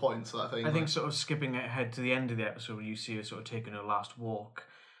crucial points that thing. I think sort of skipping ahead to the end of the episode where you see her sort of taking her last walk.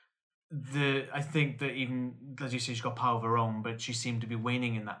 I think that even as you say, she's got power of her own, but she seemed to be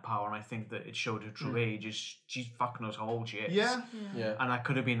waning in that power, and I think that it showed her true age. She fucking knows how old she is. Yeah. Yeah. And that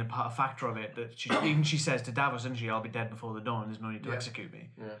could have been a factor of it. That she says to Davos, doesn't she? I'll be dead before the dawn. There's no need to execute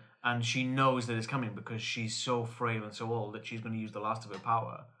me. Yeah. And she knows that it's coming because she's so frail and so old that she's going to use the last of her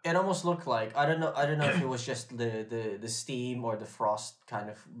power. It almost looked like I don't know if it was just the steam or the frost kind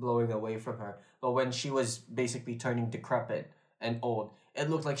of blowing away from her, but when she was basically turning decrepit and old, it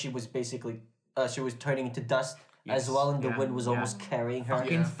looked like she was basically she was turning into dust as well, and the wind was almost carrying her.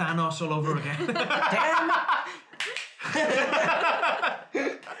 Fucking Thanos all over again. Damn.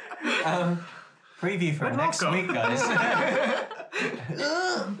 Preview for next week, guys.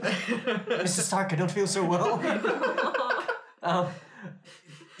 Mr. Stark, I don't feel so well.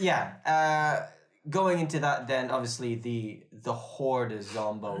 Going into that, then obviously the horde of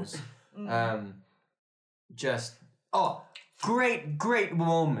zombos. Great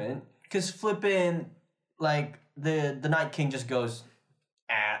moment, because flipping like the Night King just goes,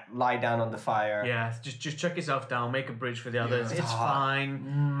 lie down on the fire. Yeah, just chuck yourself down, make a bridge for the others. Yeah. It's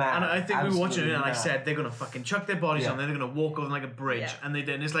fine. Mad, And I think we were watching it and I absolutely said they're gonna fucking chuck their bodies on, then they're gonna walk over like a bridge, and they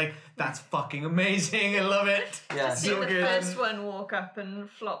did. And it's like, that's fucking amazing. I love it. mad. Yeah. See So the good. first one walk up and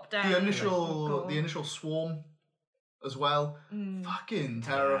flop down. The initial swarm as well. Fucking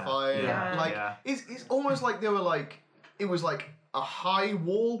terrifying. Yeah. Like Yeah. it's almost like they were like it was like a high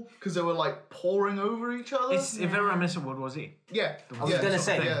wall because they were like pouring over each other. It's very reminiscent of World War Z. Yeah. I was gonna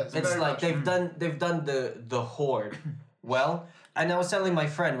say it's it's very like much- they've done the horde well, and I was telling my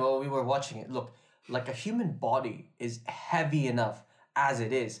friend while we were watching it, look, like a human body is heavy enough as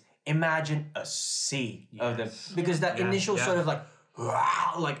it is. Imagine a sea of them, because that initial sort of like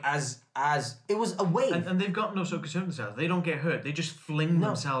as it was a wave. And they've got no sort of concern themselves. They don't get hurt. They just fling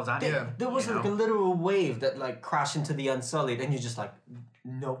themselves at it. There was like a literal wave that like crashed into the Unsullied, and you're just like,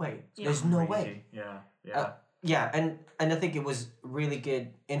 no way. There's no way. Yeah. And I think it was really good,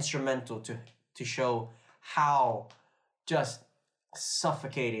 instrumental to show how just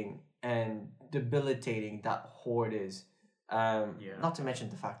suffocating and debilitating that horde is. Not to mention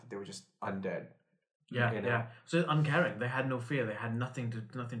the fact that they were just undead. Yeah, you know. yeah. So uncaring. They had no fear. They had nothing to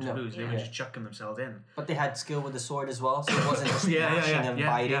No. lose. They were Yeah. just chucking themselves in. But they had skill with the sword as well, so it wasn't just Yeah, mashing yeah, and yeah,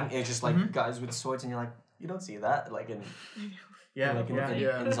 biting. yeah. It was just like guys with swords, and you're like, you don't see that like in Yeah, like in,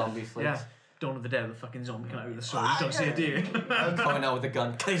 yeah, in, in zombie flicks. yeah. Dawn of the Dead, the fucking zombie coming out with the sword. You don't see it, do you? Going out with a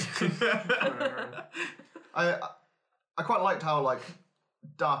gun. I quite liked how like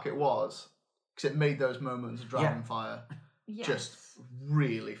dark it was because it made those moments of Dragonfire Yes. just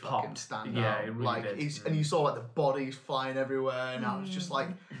really fucking Popped. stand Yeah, out. it really like did. and you saw like the bodies flying everywhere, and I was just like,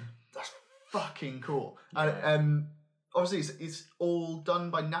 that's fucking cool. And obviously it's all done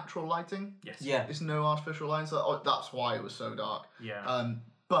by natural lighting. Yes. Yeah. It's no artificial lighting, so that's why it was so dark. Yeah.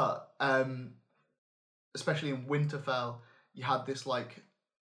 But especially in Winterfell, you had this like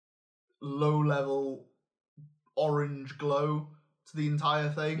low level orange glow to the entire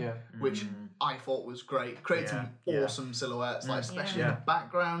thing, Yeah. which I thought was great. Created some Yeah. awesome silhouettes, like especially Yeah. in the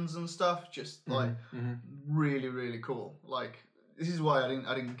backgrounds and stuff. Just like really, really cool. Like this is why I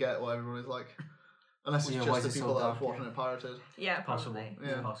didn't get what everybody's like, unless it's Yeah, why just is the it so people that dark, are watching yeah. it pirated. Yeah, Possible. probably.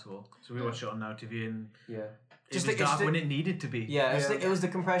 Yeah. It's possible. So we watched it on Now TV and Yeah. it was dark when it needed to be. Yeah, Yeah. it was the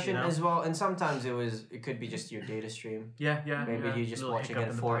compression You know? as well, and sometimes it could be just your data stream. Yeah, yeah. Maybe yeah. you're just Little watching hiccup it in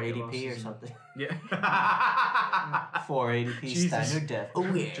at the packet 480p or losses. something. Yeah. 480p Jesus. standard def. Oh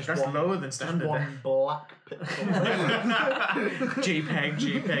yeah. That's lower than standard. One black pixel.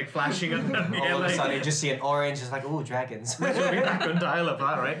 JPEG, flashing up. All of a sudden, you just see an orange. It's like, oh, dragons. We'll be back on dial-up,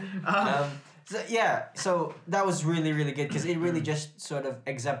 that right? So that was really, really good because it really just sort of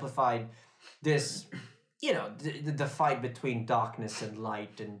exemplified this, you know, the fight between darkness and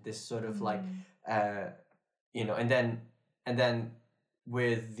light, and this sort of like, you know, and then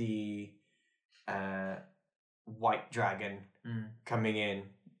with the white dragon coming in,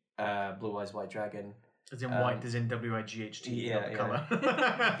 Blue Eyes White Dragon. As in white, as in WIGHT, yeah, not the yeah. colour.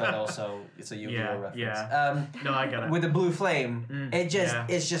 But also it's a Yu-Gi-Oh reference. yeah. No, I get it. With the blue flame,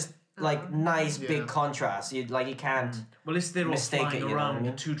 it's just like nice Yeah. big contrast. You can't. Well, they're all Mistake flying it, you know around. what I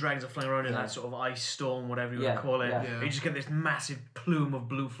mean? The two dragons are flying around in Yeah. that sort of ice storm, whatever you Yeah, want to call it. yeah. Yeah. You just get this massive plume of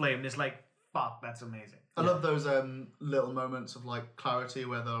blue flame, and it's like, fuck, that's amazing. I love those little moments of like clarity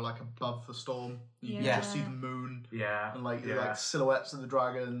where they're like above the storm. You can Yeah. just see the moon Yeah. and like yeah. like silhouettes of the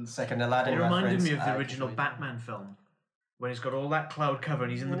dragons. It's like an Aladdin It reminded reference. me of the I original completely- Batman film, when he's got all that cloud cover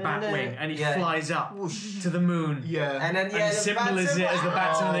and he's in the Batwing and he Yeah. flies up to the moon. Yeah, And then And yeah, the symbol bats is are it as the back.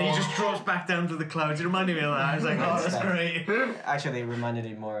 bats, and then he just drops back down to the clouds. It reminded me of that. I was like, oh, that's great. Actually, it reminded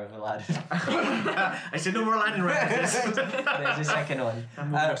me more of Aladdin. I said, no more Aladdin references. There's a second one.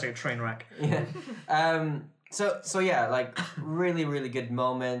 I'm going to say a train wreck. Yeah. So yeah, like really, really good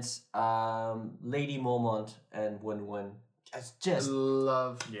moments. Lady Mormont and Wen Wen, just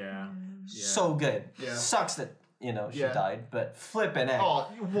love. Yeah. so good. Yeah. Sucks that she Yeah. died, but flipping it. Oh,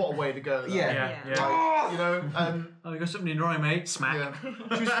 what a way to go! Though. Yeah. Yeah. Yeah. Yeah. Like, you know, Oh, you got something in your eye, mate. Smack. yeah.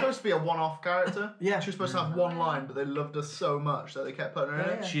 She was supposed to be a one-off character. Yeah. She was supposed to have one line, but they loved her so much that they kept putting her in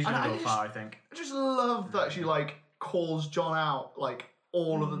it. She's And going to I go just- far, I think. I just love that she like calls John out like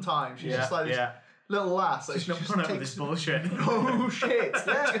all of the time. She's just like this little lass. Like, She's she not just putting up with takes this bullshit. oh shit!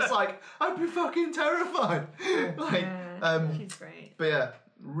 Just like I'd be fucking terrified. Like, She's great. but yeah,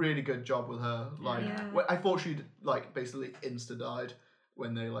 really good job with her. Like, Yeah. I thought she'd like basically insta died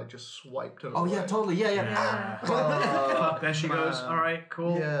when they like just swiped her. Oh away. yeah, totally. Yeah. Yeah. Oh, Fuck, there she goes. man. All right,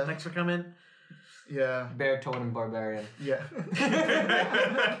 cool. Yeah. Thanks for coming. Yeah, Bear Totem Barbarian. yeah.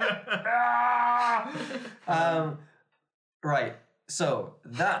 Right. So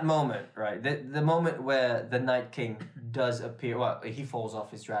that moment, right, the moment where the Night King does appear, well, he falls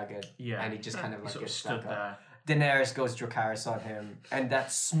off his dragon, Yeah. and he just kind of He like sort of gets stood back up. there. Daenerys goes Dracarys on him, and that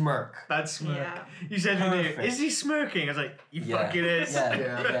smirk. That smirk. Yeah. You said to me, Perfect. is he smirking? I was like, you Yeah. fucking is. Yeah,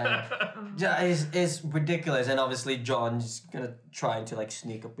 Yeah. yeah. It's ridiculous, and obviously John's gonna try to like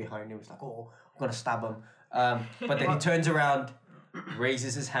sneak up behind him. He's like, oh, I'm gonna stab him. But then he turns around,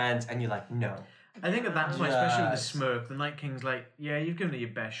 raises his hands, and you're like, no. I think at that point, especially with the Yes. smirk, the Night King's like, yeah, you've given it your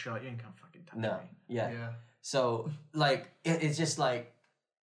best shot. You ain't gonna fucking touch No. me. Yeah. Yeah. So like it's just like,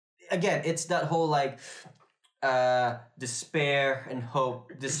 again, it's that whole like despair and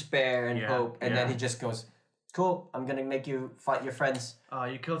hope, Yeah, hope, and then yeah. he just goes, cool, I'm gonna make you fight your friends.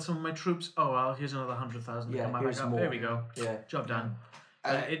 You killed some of my troops. Oh well, here's another 100,000 to Yeah, come back here's up. more. There we go. Yeah. Job done.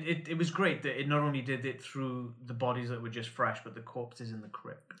 It was great that it not only did it through the bodies that were just fresh, but the corpses in the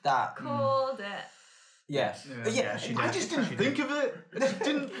crypt. That Called it. yeah. Yeah, she I did. just didn't She think did. of it. I just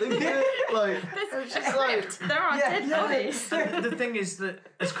didn't think of it. Like, There's it's like, there are Yeah, dead yeah. bodies. The thing is that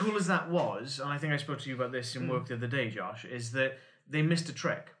as cool as that was, and I think I spoke to you about this in work the other day, Josh, is that they missed a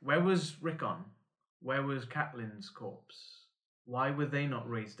trick. Where was Rickon? Where was Catelyn's corpse? why were they not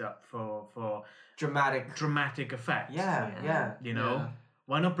raised up for Dramatic effect? Yeah. You know, Yeah.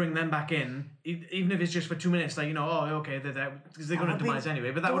 why not bring them back in, even if it's just for 2 minutes? Like, you know, oh, okay, they're there because they're going to would've demise been-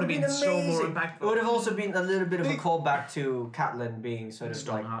 anyway. But that would have been so more impactful. It would have also been a little bit of a callback to Catelyn being sort of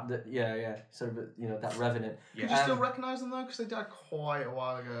Stoneheart. like, sort of that revenant. Yeah. Could you still recognise them though? Because they died quite a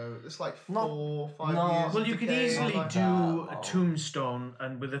while ago. It's like 4, 5 no. years. Well, of you could decay, easily like do that. a tombstone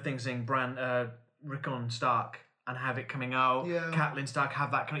and with the thing saying Rickon Stark and have it coming out. Yeah. Catelyn Stark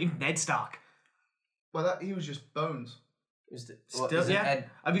have that coming. Even Ned Stark. Well, he was just bones. Still, yeah.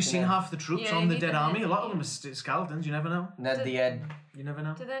 Have you seen half the troops Yeah, on you the need dead the army? head, A lot of yeah. them are skeletons. You never know. Ned the Ed. You never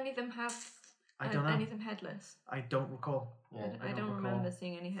know. Did any of them have I don't know. any of them headless? I don't recall. Yeah. I don't recall. remember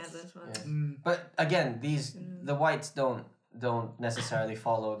seeing any headless ones. Yeah. But again, the whites don't necessarily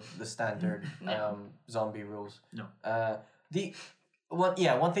follow the standard No. zombie rules. No.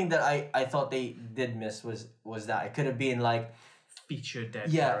 One thing that I thought they did miss was that it could have been like Feature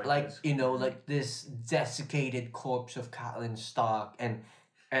dead. like characters. like this desiccated corpse of Catelyn Stark and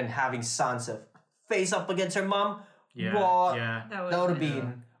having Sansa face up against her mom. Yeah. What? Yeah. That That would have nice.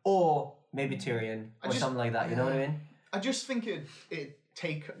 been, or maybe Tyrion I or just- something like that. You know what I mean? I just think it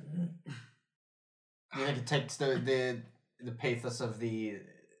take. You think it takes the pathos of the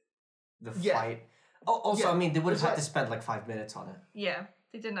Yeah. fight. Oh, also, Yeah, I mean, they would have it's had like- to spend like 5 minutes on it. Yeah,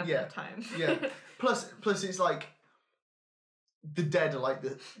 they didn't have Yeah. enough time. Yeah. Plus, it's like the dead are like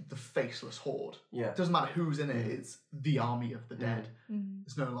the faceless horde. Yeah. It doesn't matter who's in it. It's the army of the dead. Mm.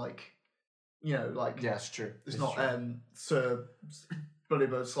 There's no like, you know, like Yeah, it's true. It's not Sir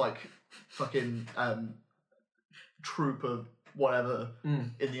Bullybird's like fucking troop of whatever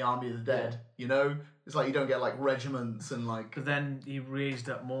in the army of the dead. You know, it's like you don't get like regiments and like But then he raised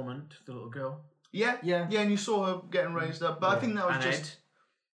up Moment, the little girl, yeah, and you saw her getting raised up. But I think that was and just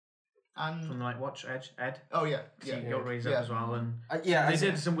Ed from the Night Watch. Ed. oh yeah, He yeah. got raised up as well, and Yeah, they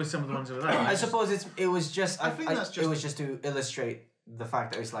did some with some of the ones that were there. I suppose it was just. I think that's it just- was just to illustrate the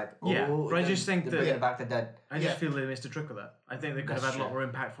fact that it's like. Yeah, oh, but I just think they're that- bringing back the dead. I just Yeah. feel they missed a trick with that. I think they could have That's had a lot true.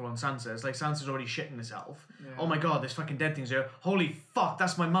 more impactful on Sansa. It's like Sansa's already shitting herself. Yeah. Oh my god, this fucking dead thing's here. Holy fuck,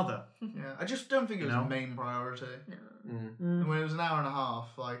 that's my mother. Yeah, I just don't think it was know? a main priority. Mm. And when it was an hour and a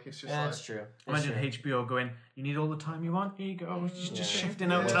half, like it's just Yeah, like that's true. Imagine HBO going, you need all the time you want, here you go. Just Yeah.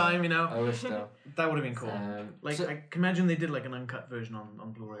 shifting out Yeah. time, you know. I wish though. That would have been cool. Like, so- I can imagine they did like an uncut version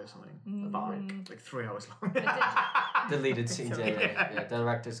on Blu-ray or something. Mm. Like 3 hours long. Deleted scenes. Yeah,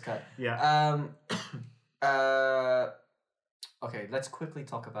 director's cut. Yeah. Okay, let's quickly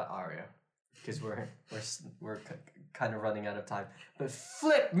talk about Arya, because we're kind of running out of time. But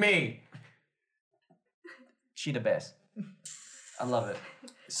flip me, she the best. I love it.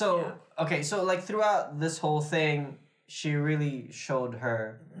 So okay, so like throughout this whole thing, she really showed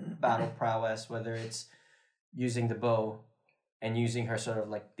her battle prowess, whether it's using the bow and using her sort of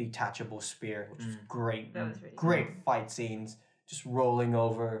like detachable spear, which is great. That was really Great fight scenes, just rolling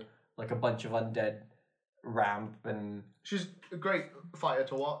over like a bunch of undead ramp and she's a great fighter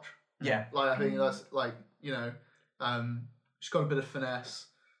to watch. yeah. Like I think that's like you know, she's got a bit of finesse,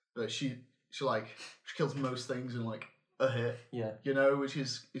 but she kills most things in like a hit. Yeah. You know, which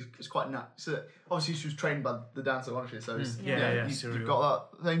is quite nice. So obviously she was trained by the dancer, wasn't she? So it's, Yeah, you've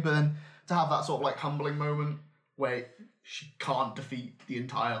got that thing, but then to have that sort of like humbling moment where she can't defeat the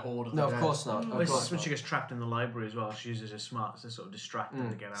entire horde of the No, of dead. course not. Well, Of it's course when not. she gets trapped in the library as well. She uses her smarts to sort of distract them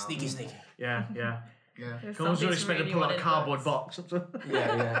to get out. Sneaky. Yeah, yeah. Yeah. There's Can also something expect to really pull out a wanted cardboard books. box.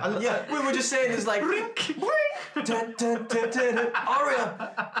 Yeah. We were just saying it's like dun, dun, dun, dun, dun. Arya.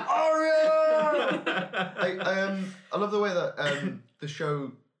 I love the way that the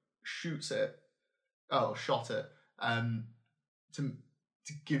show shot it, to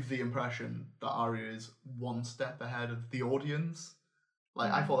give the impression that Arya is one step ahead of the audience.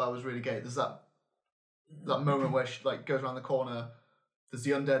 Like I thought that was really great. There's that moment where she like goes around the corner. There's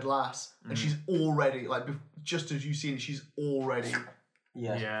the undead lass, and she's already like just as you've seen it, she's already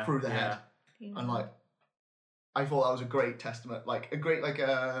Yeah. through the head, Yeah. and like I thought that was a great testament, like a great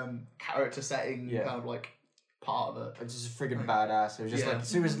character setting kind of like part of it. It's just freaking badass. It was just Yeah. like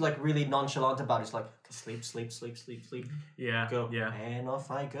she was like really nonchalant about it. It's like sleep. Yeah, Go. yeah. And off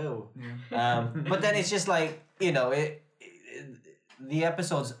I go. Yeah. But then it's just like, you know, the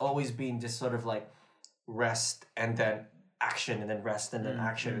episode's always been just sort of like rest and then action and then rest and then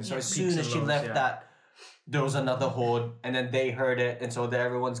action. And so as soon Peaks as and she lows, left yeah. that, there was another horde and then they heard it and so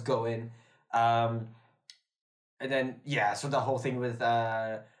everyone's going. And then, so the whole thing with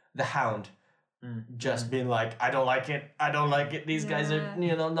the Hound just being like, I don't like it. These guys are,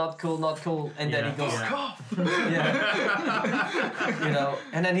 you know, not cool. And then he goes, Yeah. Fuck off! yeah. You know,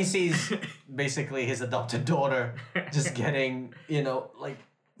 and then he sees basically his adopted daughter just getting, like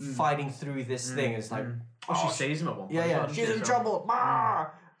fighting through this thing. It's like, she saves him at one point. yeah, doesn't she's she? in So- trouble. I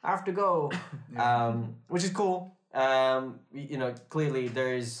have to go. Which is cool. Clearly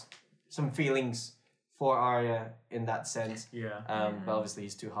there's some feelings for Arya in that sense. Yeah. But obviously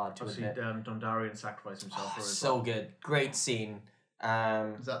he's too hard to Obviously, admit. Dondarrion sacrificed himself for it. So good. Great scene.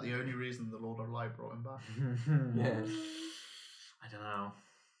 Is that the only reason the Lord of Light brought him back? Yeah. I don't know.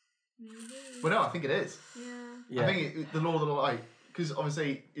 Well, no, I think it is. Yeah. I think the Lord of the Light, because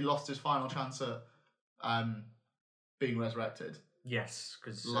obviously he lost his final chance at being resurrected. Yes,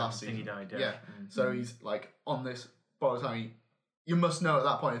 because Last he season. died. Yeah. So he's like on this. By the time you must know at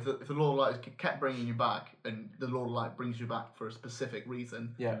that point, if the Lord of Light kept bringing you back, and the Lord of Light brings you back for a specific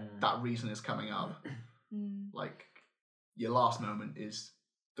reason, Yeah. that reason is coming up. Like your last moment is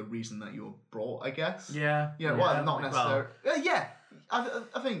the reason that you were brought, I guess. Yeah. Yeah. yeah. Well, not necessarily. Yeah. I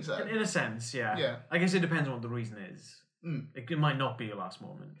think so. In a sense, yeah. Yeah. I guess it depends on what the reason is. Mm. It might not be your last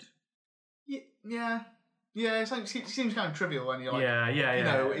moment. Yeah. It seems kind of trivial when you're like, yeah.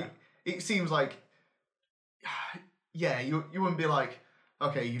 it seems like, you wouldn't be like,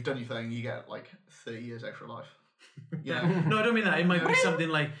 okay, you've done your thing, you get like 30 years extra life. You know? No, I don't mean that. It might be something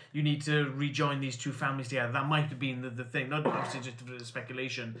like you need to rejoin these two families together. That might have been the thing. Not obviously just for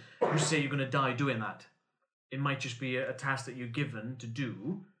speculation. You say you're going to die doing that. It might just be a task that you're given to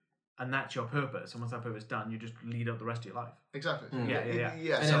do, and that's your purpose. And once that purpose is done, you just lead out the rest of your life. Exactly. Yeah.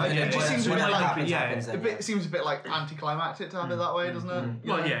 Yeah. And So then it just seems a when bit it like happens, yeah, happens then, it seems a bit like anticlimactic to have it that way, doesn't it?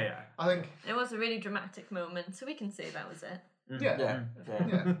 You Well, know? yeah. I think. It was a really dramatic moment, so we can say that was it. Yeah.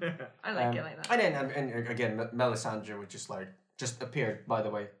 Yeah. I like it like that. And again, Melisandre would just appeared, by the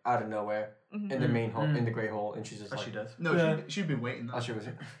way, out of nowhere in the main hole, in the Grey Hole, and she's just As like, she does. No, Yeah. she'd been waiting that. oh, she was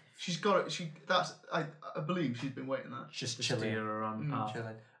She's got it. I believe she's been waiting that. just Just chilling. steer her on path.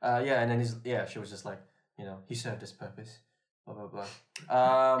 Chilling. And then she was just like, he served his purpose. Blah blah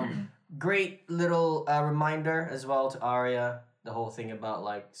blah. Great little reminder as well to Arya. The whole thing about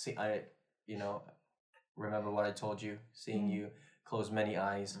remember what I told you. Seeing you close many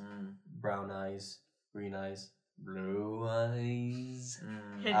eyes, brown eyes, green eyes, blue eyes.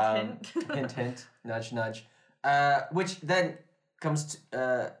 Hint, hint. Hint, hint. Nudge, nudge. Which then comes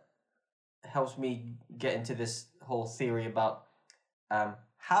to, helps me get into this whole theory about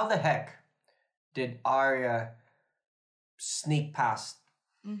how the heck did Arya sneak past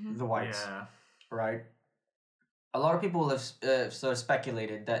the whites, Yeah. right? A lot of people have sort of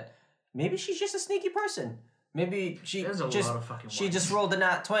speculated that maybe she's just a sneaky person. Maybe she There's a just lot of fucking she whites. just rolled a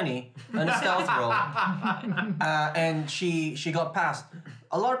nat 20 on a stealth roll, and she got past.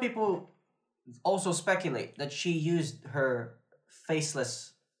 A lot of people also speculate that she used her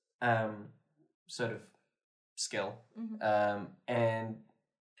faceless sort of skill and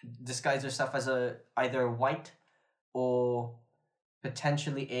disguised herself as either a white or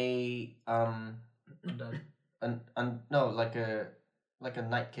potentially like a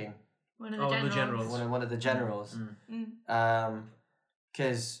Night King. One of Oh, the the generals. generals. One of the generals. Mm.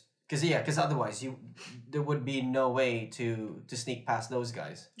 Because otherwise there would be no way to sneak past those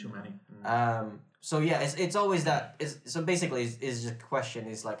guys. Too many. So yeah, it's always that. So basically, is the question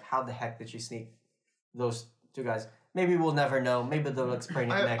is like, how the heck did she sneak those two guys? Maybe we'll never know. Maybe they'll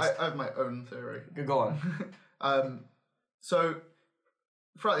explain it next. I have my own theory. Go on. So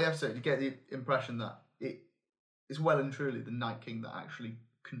throughout the episode, you get the impression that it is well and truly the Night King that actually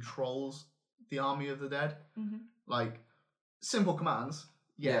controls the army of the dead. Like simple commands.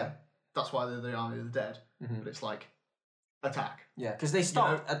 Yeah, that's why they're the army of the dead. But it's like attack. Yeah, because they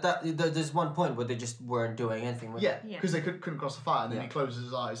stopped at that. There's one point where they just weren't doing anything. With Yeah, because they couldn't cross the fire, and then Yeah. he closes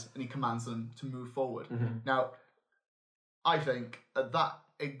his eyes and he commands them to move forward. Now, I think at that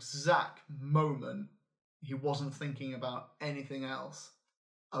exact moment, he wasn't thinking about anything else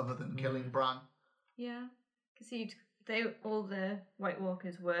other than killing Bran. Yeah, because all the White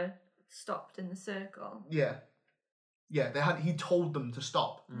Walkers were stopped in the circle. Yeah, he told them to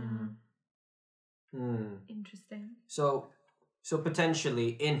stop. Interesting. So potentially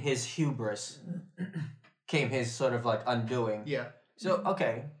in his hubris came his sort of like undoing. Yeah, So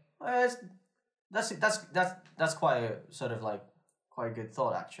okay, well, that's quite a sort of like quite a good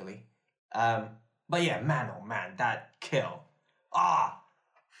thought actually. But yeah, man, oh man, that kill,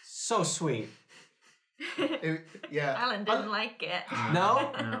 so sweet. yeah. Alan didn't like it.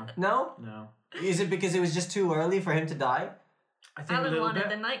 No, No. no. No. Is it because it was just too early for him to die? I think a Alan little wanted bit.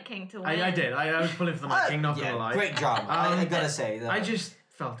 the Night King to win. I did. I was pulling for the Night King, not gonna lie. Great drama. I gotta say that. I just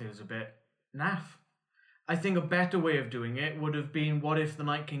felt it was a bit naff. I think a better way of doing it would have been, what if the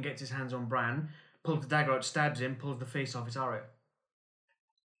Night King gets his hands on Bran, pulls the dagger out, stabs him, pulls the face off his Arya?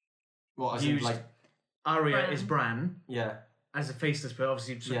 Well, as in, used like, Arya Bran. is Bran yeah, as a faceless, but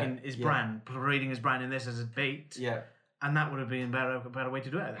obviously fucking is yeah. Bran, parading as Bran in this as a bait, yeah. and that would have been a better way to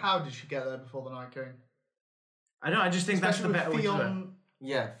do it. I think. How did she get there before the Night King? I know. I just think Especially that's the with better way to do it. Theon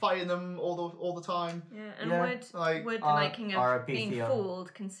Yeah. fighting them all the time. Yeah, and Yeah, like, would the R- Night King have R.I.P. been Theon.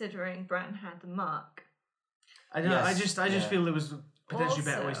 fooled considering Bran had the mark? I know. Yes, I just yeah. feel there was potentially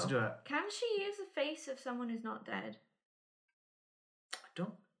better ways to Also, do it. Can she use the face of someone who's not dead? I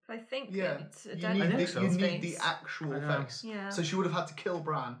don't. I think Yeah, it's a you dead need, think the, so. you person's need the face. actual I know. face. Yeah. So she would have had to kill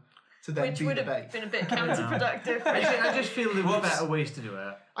Bran to then Which be would the have bait. been a bit counterproductive. I just feel there was Whoops. better ways to do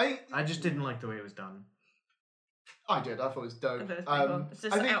it. I I just didn't like the way it was done. did. I thought it was I dope. thought it was pretty cool. It's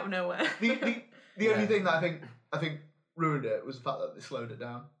just I think out of nowhere. the only thing that I think ruined it was the fact that they slowed it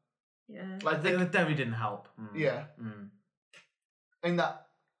down. Yeah. Like the definitely didn't help. Yeah, Mm. I think that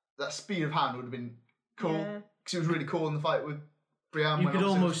speed of hand would have been cool Yeah. because it was really cool in the fight with Brienne. You when could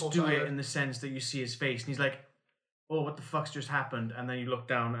obviously it was almost do it foreshadowed. in the sense that you see his face and he's like, "Oh, what the fuck's just happened?" And then you look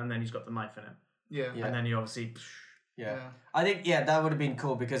down and then he's got the knife in him, Yeah. Yeah. and then you obviously. Yeah. I think that would have been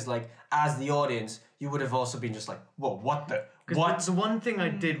cool because like as the audience, you would have also been just like, whoa, what the what? The one thing I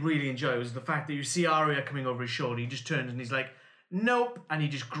did really enjoy was the fact that you see Arya coming over his shoulder. He just turns and he's like, "Nope," and he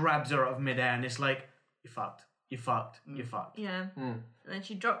just grabs her out of midair, and it's like, "You fucked. You fucked. You fucked." Yeah. And then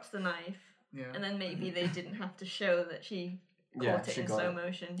she drops the knife, Yeah. and then maybe they didn't have to show that she Yeah, caught it she in got slow it.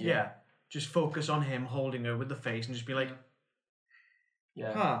 motion. Yeah. Just focus on him holding her with the face and just be like,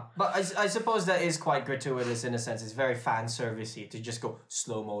 Yeah. "Huh." But I suppose that is quite gratuitous in a sense. It's very fan servicey to just go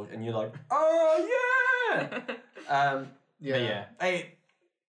slow mo and you're like, oh yeah. Yeah.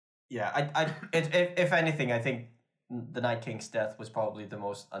 But if anything, I think the Night King's death was probably the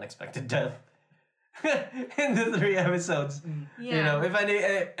most unexpected death in the 3 episodes. Yeah. You know,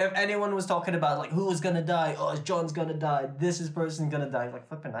 if anyone was talking about like who's gonna die, oh, John's gonna die, this is person gonna die, like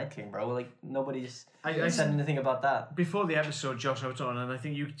flipping Night King, bro. Like nobody's I said anything about that. Before the episode, Josh, I was on, and I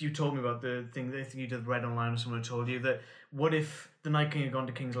think you told me about the thing. I think you did read online, or someone told you that what if the Night King had gone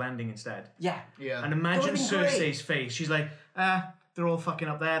to King's Landing instead? Yeah. Yeah. And imagine That would've been Cersei's face. She's like, they're all fucking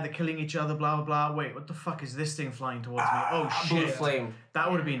up there. They're killing each other. Blah blah blah. Wait, what the fuck is this thing flying towards me? Oh Blue shit! flame. That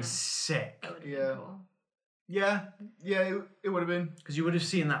would have been sick. That would have Yeah. been cool. Yeah, it would have been. Because you would have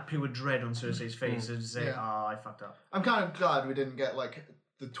seen that pure dread on Cersei's face and say, Yeah. I fucked up. I'm kind of glad we didn't get like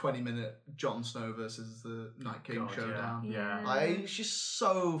the 20-minute Jon Snow versus the Night King God, showdown. Yeah. Like, it's just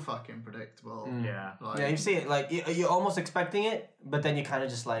so fucking predictable. Yeah. Like, Yeah, you see it like you're almost expecting it, but then you kind of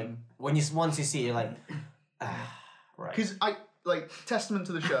just like once you see it, you're like, right. Because testament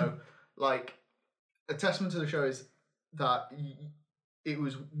to the show, like a testament to the show is that it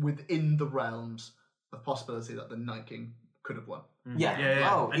was within the realms of possibility that the Night King could have won. Yeah. Yeah.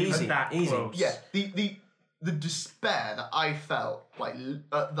 Oh, And he was easy, that easy. close. Yeah, the despair that I felt like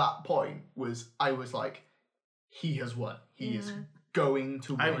at that point was I was like, he has won. He is going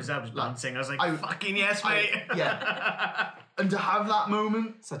to win. I was Like, dancing. I was like, I- fucking yes, mate. and to have that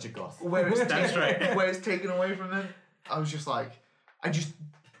moment Such a goth. where it's That's right. where it's taken away from him, I was just like, I just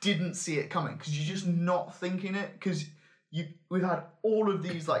didn't see it coming because you're just not thinking it because we've had all of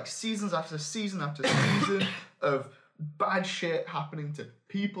these like seasons after season after season of bad shit happening to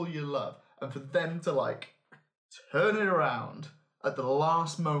people you love, and for them to like turn it around at the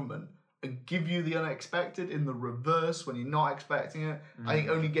last moment and give you the unexpected in the reverse when you're not expecting it, I think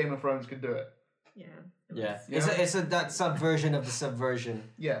only Game of Thrones could do it. Yeah. Yeah, Yeah. it's that subversion of the subversion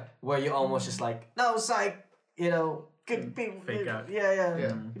Yeah, where you're almost just like, no, psych, you know, good people. Fake out. Yeah.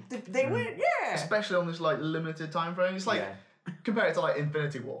 yeah. They win, yeah. Especially on this like limited time frame. It's like compare it to like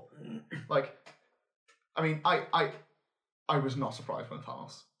Infinity War. Like, I mean, I was not surprised when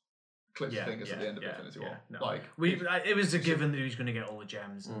Thanos clipped his fingers at the end of Infinity War. No. Like, it was a given that he was going to get all the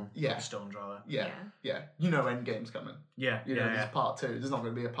gems and Yeah. the stones, rather. yeah, you know, Endgame's coming. Yeah, You know, yeah, there's part 2. There's not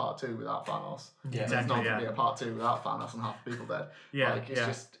going to be a part 2 without Thanos. Yeah. There's Exactly, not going yeah. to be a part 2 without Thanos and half the people dead. Yeah, Like, it's yeah.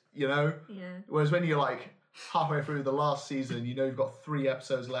 just, you know. Yeah. Whereas when you're like halfway through the last season, you know you've got 3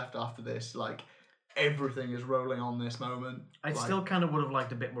 episodes left after this. Like, everything is rolling on this moment. I Like, still kind of would have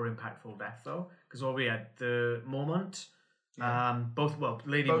liked a bit more impactful death, though, because we had the Mormont,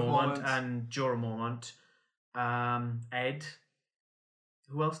 Lady Both Mormont Mormonts. and Jorah Mormont, Ed.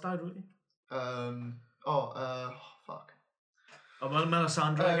 Who else died, really? Fuck. Oh,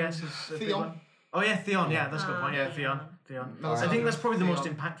 Melisandre, I guess, is a big Theon. one. Oh, yeah, Theon, yeah, that's a good point. Yeah, Theon. I think that's probably the most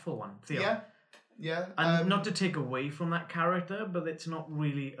Theon. impactful one, Theon. Yeah. Yeah. And not to take away from that character, but it's not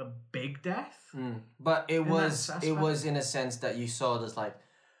really a big death. But it In was that it aspect. was in a sense that you saw it as like,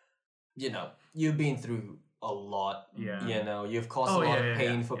 you know, you've been through a lot. Yeah. You know, you've caused Oh, a lot yeah, of yeah,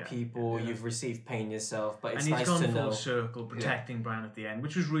 pain yeah, for yeah, people. yeah. You've received pain yourself, but it's And he's nice gone to full know. circle protecting Bran at the end,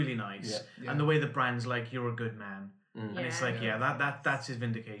 which was really nice. Yeah. Yeah. And the way that Bran's like, "You're a good man," Mm. and it's Yeah. like, that's his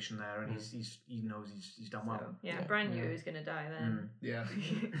vindication there, and he knows he's done well. So, yeah, Yeah. Bran knew he was gonna die then. Yeah.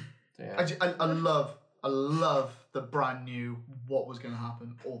 So, yeah. I love that Bran knew what was going to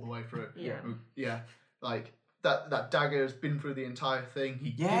happen all the way through. Yeah. Yeah. Like that dagger has been through the entire thing.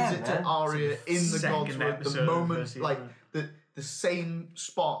 He Yeah, gives it to man. Arya in the Second Godswood. episode The of the moment, first like season. the same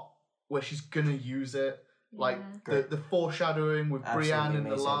spot where she's gonna use it. Like Great. the foreshadowing with Absolutely Brienne in the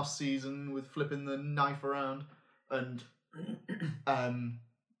amazing. last season with flipping the knife around, and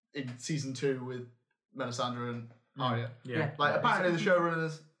in season 2 with Melisandre and Arya. Yeah. Like apparently the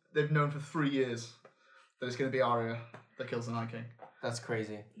showrunners, they've known for 3 years that it's going to be Arya that kills the Night King. That's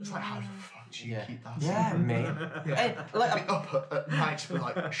crazy. It's like, how the fuck do you Yeah. keep that? Yeah, man. And, like, Be up at night, be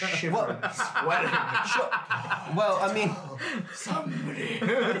like shivering, sweating. well, I mean, Somebody.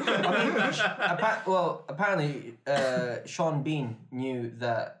 apparently, Sean Bean knew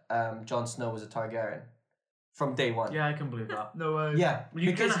that Jon Snow was a Targaryen from day one. Yeah, I can believe that. No way. Yeah, Well,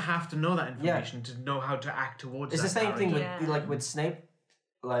 you're because gonna have to know that information to know how to act towards. it's the that same thing with character. Yeah. like with Snape.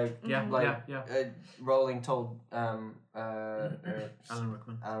 Like Yeah, like yeah. Rowling told Alan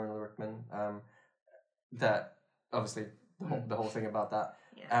Rickman. Alan Rickman that obviously the whole thing about that.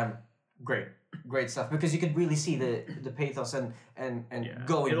 Yeah. Great stuff, because you could really see the pathos and Yeah.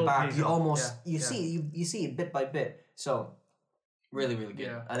 going It all back. pays You off. almost Yeah, you yeah. see you see it bit by bit. So really good.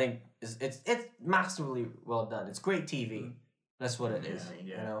 Yeah. I think it's masterfully well done. It's great TV. That's what it is. Yeah,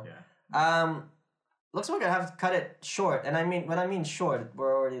 You Yeah, know. yeah. Looks like we're gonna have to cut it short, and when I mean short,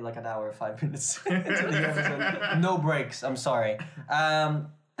 we're already like an hour 5 minutes into the episode. No breaks. I'm sorry.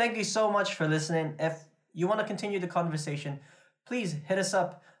 Thank you so much for listening. If you want to continue the conversation, please hit us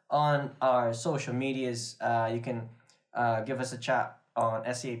up on our social medias. You can give us a chat on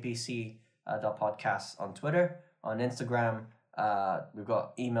SAPC.podcast on Twitter, on Instagram. We've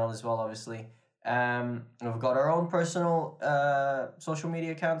got email as well, obviously. We've got our own personal social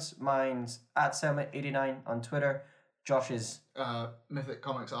media accounts. Mine's @Selma89 on Twitter. Josh's Mythic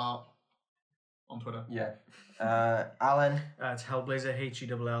Comics Art on Twitter. Alan It's Hellblazer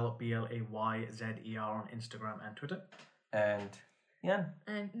HELLBLAYZER on Instagram and Twitter. and Ian.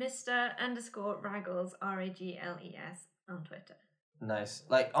 Mr_Raggles RAGLES on Twitter. Nice.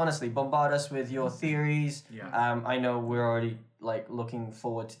 Like honestly, bombard us with your theories. Yeah. I know we're already like looking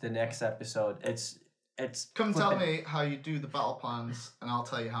forward to the next episode. It's Come tell me how you do the battle plans, and I'll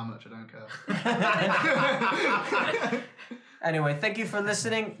tell you how much I don't care. Anyway, thank you for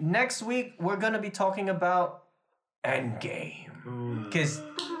listening. Next week we're gonna be talking about Endgame. Because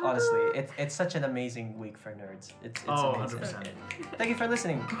honestly, it's such an amazing week for nerds. It's Oh, amazing. 100%. Thank you for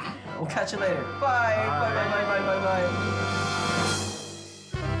listening. We'll catch you later. Bye. Bye. Bye. Bye. Bye. Bye. Bye.